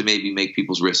 except to maybe make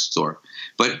people's wrists sore.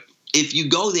 But if you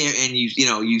go there and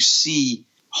you see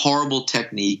horrible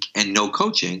technique and no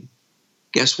coaching,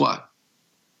 guess what?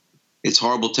 It's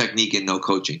horrible technique and no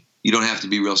coaching. You don't have to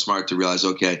be real smart to realize,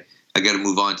 okay, I got to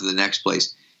move on to the next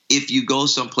place. If you go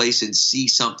someplace and see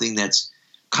something that's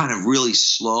kind of really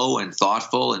slow and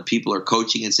thoughtful and people are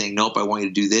coaching and saying, nope, I want you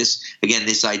to do this. Again,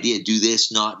 this idea, do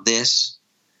this, not this.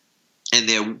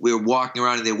 And we're walking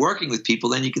around and they're working with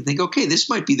people, then you can think, okay, this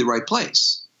might be the right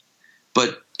place.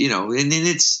 But, and then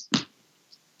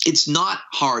it's not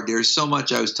hard. There's so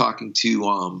much. I was talking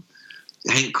to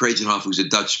Hank Kragenhoff, who's a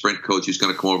Dutch sprint coach, who's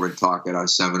going to come over and talk at our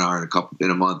seminar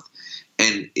in a month.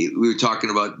 And we were talking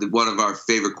about one of our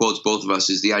favorite quotes, both of us,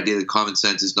 is the idea that common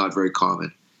sense is not very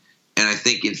common. And I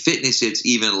think in fitness, it's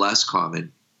even less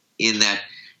common in that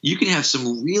you can have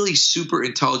some really super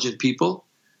intelligent people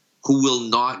who will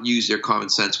not use their common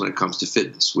sense when it comes to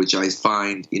fitness, which I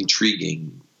find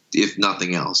intriguing, if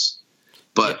nothing else.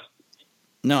 But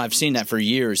no, I've seen that for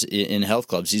years in health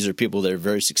clubs. These are people that are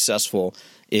very successful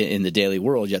in the daily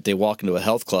world, yet they walk into a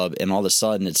health club and all of a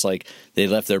sudden it's like they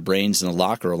left their brains in the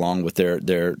locker along with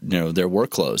their work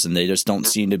clothes, and they just don't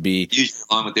seem to be usually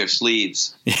along with their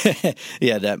sleeves.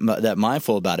 Yeah, that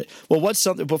mindful about it. Well, what's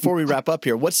something, before we wrap up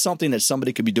here, what's something that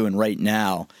somebody could be doing right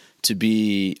now to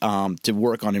be to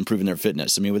work on improving their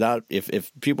fitness? I mean,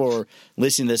 if people are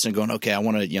listening to this and going, okay, I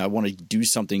want to do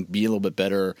something, be a little bit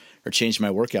better, or change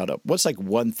my workout up. What's like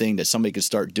one thing that somebody could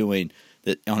start doing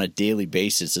that on a daily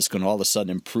basis that's going to all of a sudden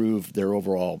improve their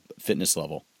overall fitness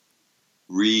level?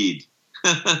 Read.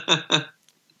 I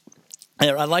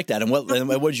like that. And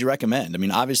what would you recommend? I mean,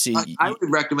 obviously, I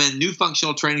would recommend New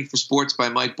Functional Training for Sports by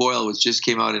Mike Boyle, which just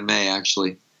came out in May.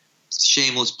 Actually,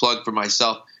 shameless plug for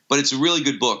myself. But it's a really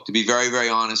good book, to be very, very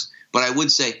honest. But I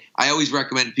would say I always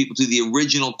recommend people do the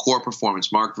original Core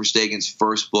Performance, Mark Verstegen's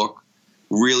first book.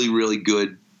 Really, really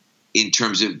good in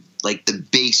terms of like the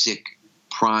basic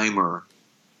primer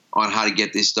on how to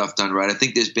get this stuff done right. I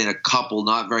think there's been a couple,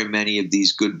 not very many of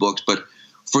these good books, but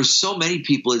for so many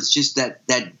people, it's just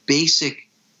that basic,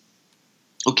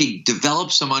 okay,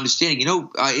 develop some understanding.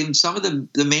 In some of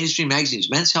the mainstream magazines,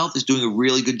 Men's Health is doing a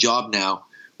really good job now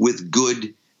with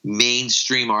good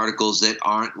mainstream articles that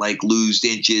aren't like lose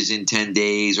inches in 10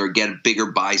 days or get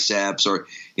bigger biceps or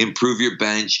improve your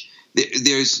bench.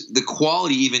 There's the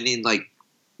quality even in like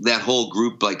that whole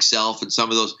group like Self and some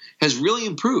of those has really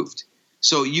improved.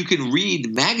 So you can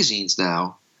read magazines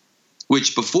now,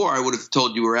 which before I would have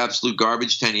told you were absolute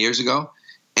garbage 10 years ago.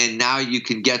 And now you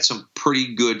can get some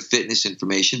pretty good fitness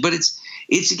information. But it's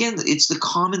the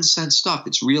common sense stuff.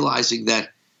 It's realizing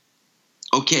that,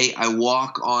 okay, I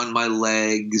walk on my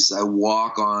legs. I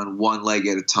walk on one leg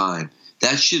at a time.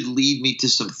 That should lead me to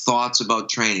some thoughts about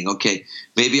training. Okay,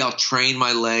 maybe I'll train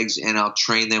my legs and I'll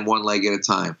train them one leg at a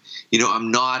time.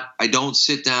 I don't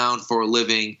sit down for a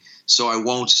living, so I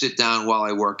won't sit down while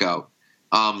I work out.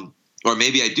 Or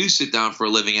maybe I do sit down for a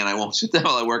living and I won't sit down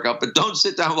while I work out, but don't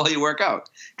sit down while you work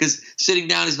out because sitting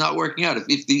down is not working out.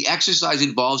 If the exercise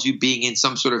involves you being in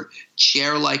some sort of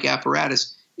chair-like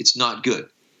apparatus, it's not good.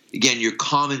 Again, your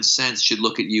common sense should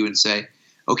look at you and say,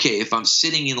 okay, if I'm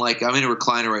sitting in I'm in a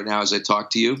recliner right now as I talk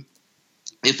to you.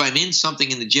 If I'm in something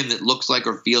in the gym that looks like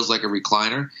or feels like a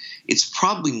recliner, it's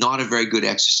probably not a very good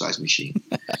exercise machine.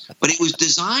 But it was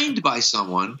designed by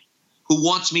someone who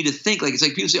wants me to think. It's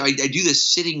like people say, I do this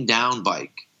sitting down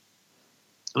bike.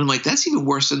 And I'm like, that's even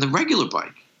worse than the regular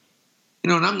bike.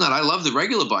 And I love the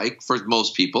regular bike for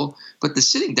most people, but the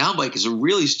sitting down bike is a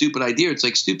really stupid idea. It's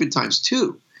like stupid times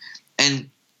two. And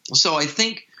so I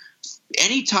think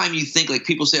anytime you think like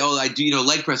people say, oh, I do,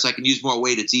 leg press, I can use more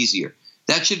weight, it's easier.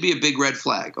 That should be a big red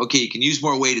flag. Okay, you can use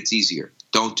more weight, it's easier.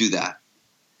 Don't do that.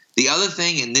 The other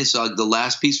thing, and this, the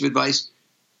last piece of advice,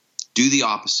 do the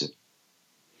opposite.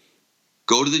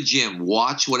 go to the gym,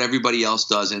 watch what everybody else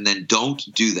does, and then don't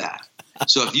do that.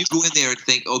 So if you go in there and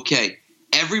think, okay,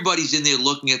 everybody's in there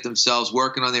looking at themselves,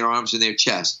 working on their arms and their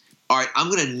chest. All right, I'm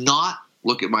going to not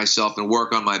look at myself and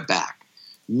work on my back.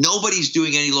 Nobody's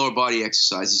doing any lower body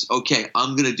exercises. Okay,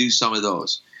 I'm going to do some of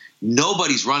those.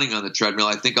 Nobody's running on the treadmill.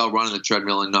 I think I'll run on the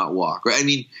treadmill and not walk. Right? I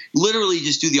mean, literally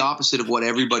just do the opposite of what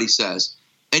everybody says.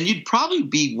 And you'd probably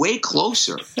be way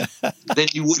closer than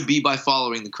you would be by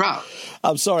following the crowd.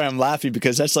 I'm sorry, I'm laughing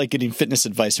because that's like getting fitness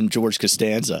advice from George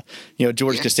Costanza.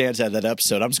 George Costanza had that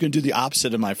episode. I'm just going to do the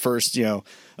opposite of my first,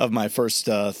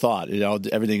 thought.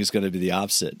 Everything is going to be the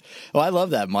opposite. Well, I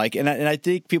love that, Mike, and I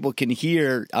think people can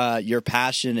hear your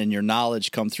passion and your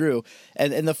knowledge come through.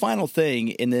 And the final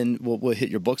thing, and then we'll hit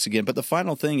your books again. But the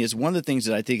final thing is one of the things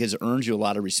that I think has earned you a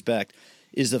lot of respect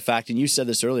is the fact, and you said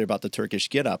this earlier about the Turkish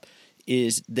get-up,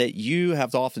 is that you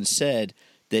have often said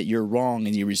that you're wrong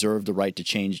and you reserve the right to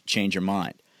change your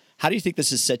mind. How do you think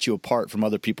this has set you apart from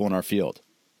other people in our field?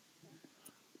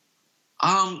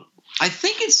 I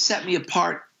think it's set me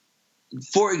apart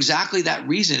for exactly that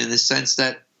reason, in the sense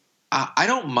that I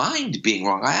don't mind being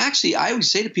wrong. I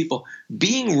always say to people,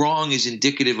 being wrong is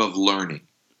indicative of learning.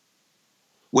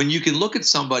 When you can look at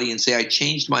somebody and say, I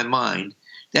changed my mind,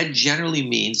 that generally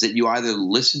means that you either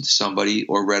listened to somebody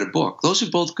or read a book. Those are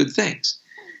both good things.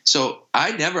 So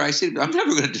I'm never going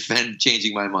to defend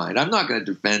changing my mind. I'm not going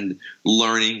to defend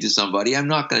learning to somebody. I'm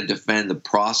not going to defend the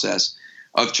process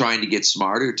of trying to get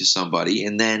smarter to somebody.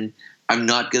 And then I'm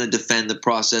not going to defend the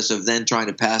process of then trying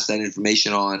to pass that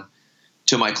information on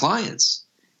to my clients.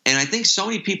 And I think so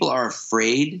many people are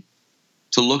afraid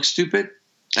to look stupid.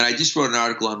 And I just wrote an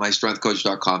article on my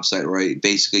strengthcoach.com site where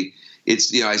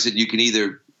I said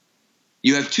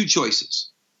you have two choices.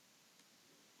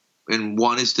 And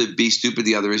one is to be stupid,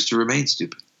 the other is to remain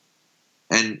stupid.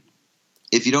 And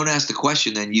if you don't ask the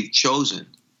question, then you've chosen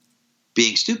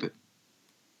being stupid.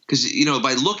 Because,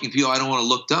 by looking, people, I don't want to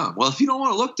look dumb. Well, if you don't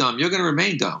want to look dumb, you're going to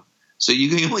remain dumb. So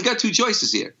you only got two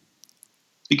choices here.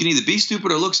 You can either be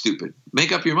stupid or look stupid.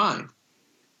 Make up your mind.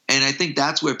 And I think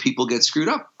that's where people get screwed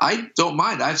up. I don't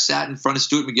mind. I've sat in front of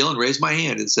Stuart McGill and raised my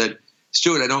hand and said,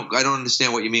 Stuart, I don't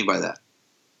understand what you mean by that.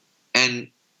 And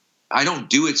I don't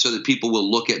do it so that people will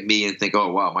look at me and think,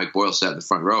 oh, wow, Mike Boyle sat in the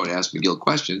front row and asked McGill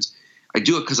questions. I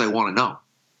do it because I want to know.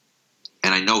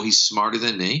 And I know he's smarter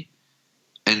than me.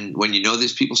 And when you know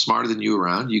there's people smarter than you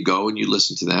around, you go and you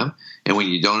listen to them. And when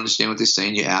you don't understand what they're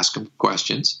saying, you ask them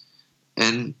questions.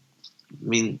 And,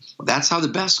 that's how the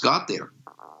best got there.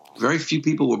 Very few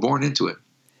people were born into it.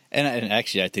 And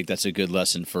actually, I think that's a good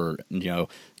lesson for,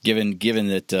 given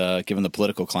the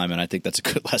political climate, I think that's a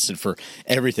good lesson for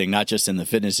everything, not just in the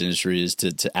fitness industry, is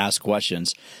to ask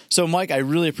questions. So, Mike, I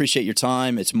really appreciate your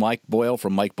time. It's Mike Boyle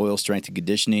from Mike Boyle Strength and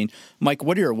Conditioning. Mike,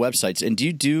 what are your websites? And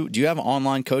do you have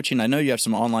online coaching? I know you have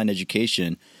some online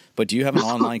education, but do you have an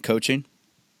online coaching?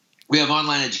 We have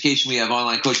online education. We have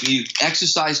online coaching.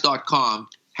 Exercise.com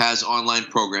has online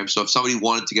programs. So if somebody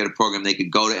wanted to get a program, they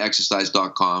could go to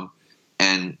exercise.com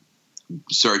and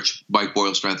search Mike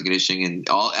Boyle Strength and Conditioning, and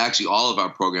all of our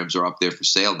programs are up there for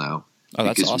sale now. Oh,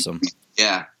 that's awesome.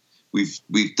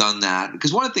 We've done that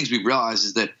because one of the things we've realized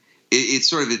is that it's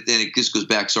sort of, and it just goes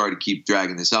back, sorry to keep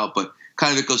dragging this out, but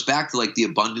kind of it goes back to like the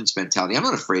abundance mentality. I'm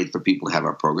not afraid for people to have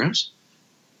our programs.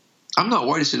 I'm not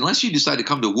worried. I said, unless you decide to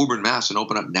come to Woburn, Mass and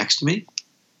open up next to me,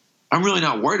 I'm really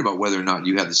not worried about whether or not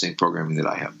you have the same programming that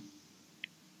I have.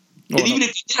 And even if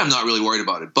you did, I'm not really worried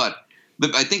about it. But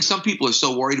I think some people are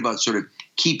so worried about sort of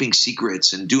keeping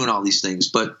secrets and doing all these things.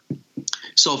 But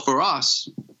so for us,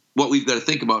 what we've got to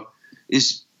think about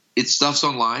is stuff's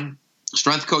online.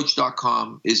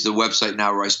 StrengthCoach.com is the website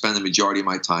now where I spend the majority of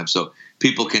my time. So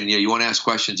people can, you want to ask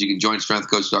questions, you can join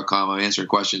StrengthCoach.com. I'm answering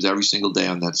questions every single day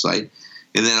on that site.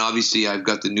 And then obviously I've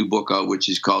got the new book out, which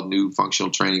is called New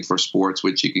Functional Training for Sports,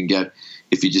 which you can get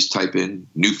if you just type in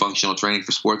New Functional Training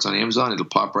for Sports on Amazon. It'll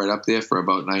pop right up there for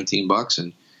about $19,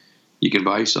 and you can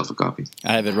buy yourself a copy.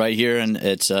 I have it right here, and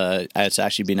it's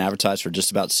actually being advertised for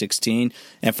just about $16.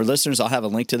 And for listeners, I'll have a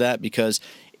link to that because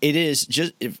it is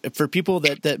just for people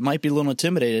that might be a little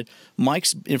intimidated.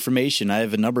 Mike's information, I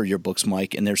have a number of your books,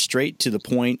 Mike, and they're straight to the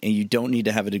point, and you don't need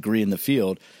to have a degree in the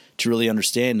field to really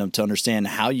understand them, to understand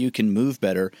how you can move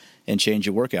better and change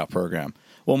your workout program.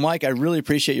 Well, Mike, I really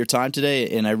appreciate your time today,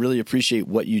 and I really appreciate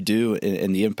what you do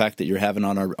and the impact that you're having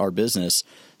on our business.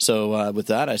 So with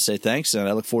that, I say thanks, and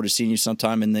I look forward to seeing you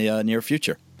sometime in the near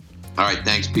future. All right.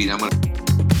 Thanks, Pete.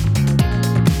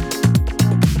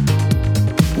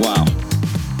 Wow.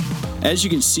 As you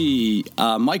can see,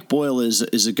 Mike Boyle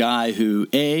is a guy who,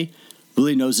 A,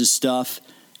 really knows his stuff,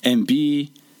 and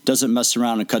B, doesn't mess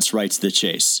around and cuts right to the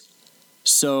chase.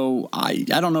 So I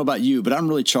don't know about you, but I'm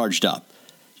really charged up.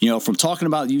 From talking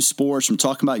about youth sports, from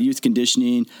talking about youth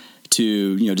conditioning,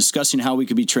 to discussing how we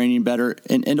could be training better,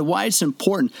 and to why it's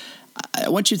important. I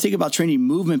want you to think about training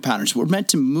movement patterns. We're meant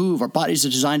to move. Our bodies are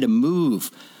designed to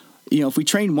move. If we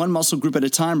train one muscle group at a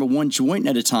time or one joint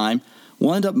at a time,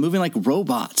 we'll end up moving like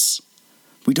robots.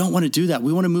 We don't want to do that.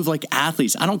 We want to move like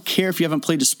athletes. I don't care if you haven't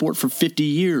played a sport for 50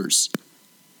 years.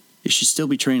 You should still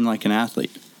be training like an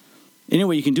athlete.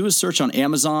 Anyway, you can do a search on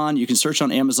Amazon. You can search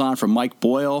on Amazon for Mike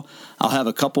Boyle. I'll have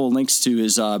a couple of links to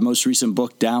his most recent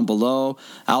book down below.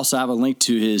 I also have a link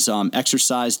to his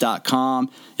exercise.com.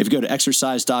 If you go to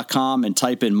exercise.com and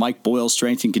type in Mike Boyle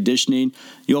Strength and Conditioning,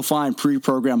 you'll find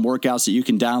pre-programmed workouts that you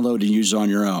can download and use on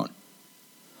your own.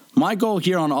 My goal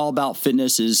here on All About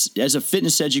Fitness is, as a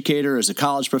fitness educator, as a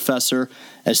college professor,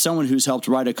 as someone who's helped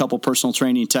write a couple personal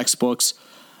training textbooks,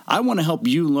 I want to help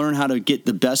you learn how to get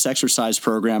the best exercise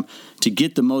program to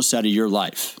get the most out of your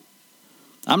life.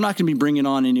 I'm not going to be bringing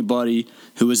on anybody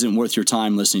who isn't worth your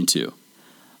time listening to.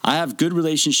 I have good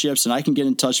relationships, and I can get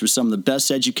in touch with some of the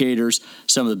best educators,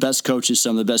 some of the best coaches,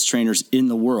 some of the best trainers in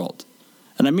the world.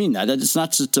 And I mean that. It's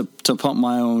not to pump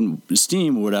my own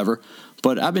steam or whatever,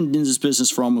 but I've been in this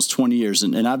business for almost 20 years,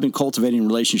 and I've been cultivating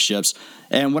relationships.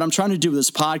 And what I'm trying to do with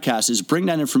this podcast is bring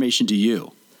that information to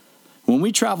you. When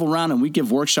we travel around and we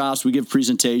give workshops, we give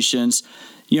presentations,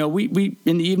 we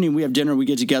in the evening we have dinner, we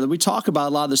get together, we talk about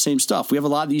a lot of the same stuff. We have a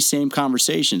lot of these same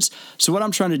conversations. So what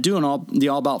I'm trying to do in the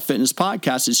All About Fitness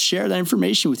podcast is share that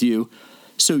information with you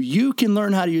so you can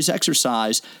learn how to use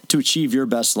exercise to achieve your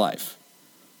best life.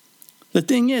 The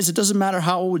thing is, it doesn't matter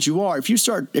how old you are. If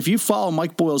you follow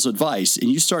Mike Boyle's advice and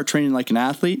you start training like an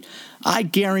athlete, I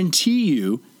guarantee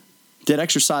you that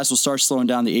exercise will start slowing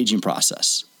down the aging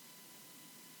process.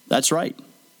 That's right.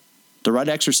 The right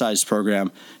exercise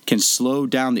program can slow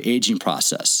down the aging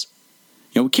process.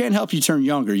 We can't help you turn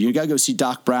younger. You got to go see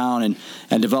Doc Brown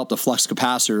and develop the flux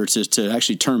capacitor to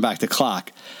actually turn back the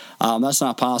clock. That's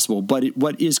not possible. But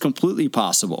what is completely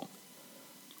possible,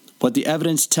 what the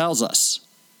evidence tells us,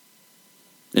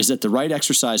 is that the right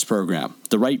exercise program,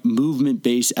 the right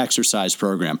movement-based exercise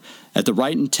program, at the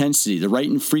right intensity, the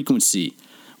right frequency,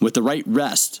 with the right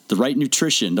rest, the right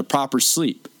nutrition, the proper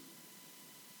sleep,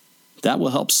 that will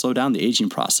help slow down the aging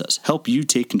process, help you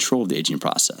take control of the aging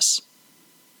process.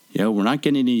 We're not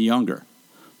getting any younger,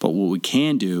 but what we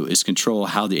can do is control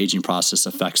how the aging process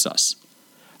affects us.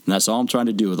 And that's all I'm trying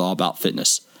to do with All About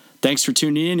Fitness. Thanks for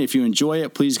tuning in. If you enjoy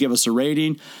it, please give us a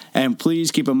rating. And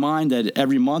please keep in mind that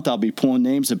every month I'll be pulling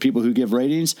names of people who give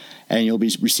ratings, and you'll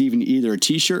be receiving either a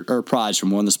t-shirt or a prize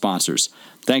from one of the sponsors.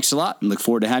 Thanks a lot, and look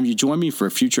forward to having you join me for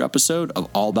a future episode of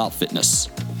All About Fitness.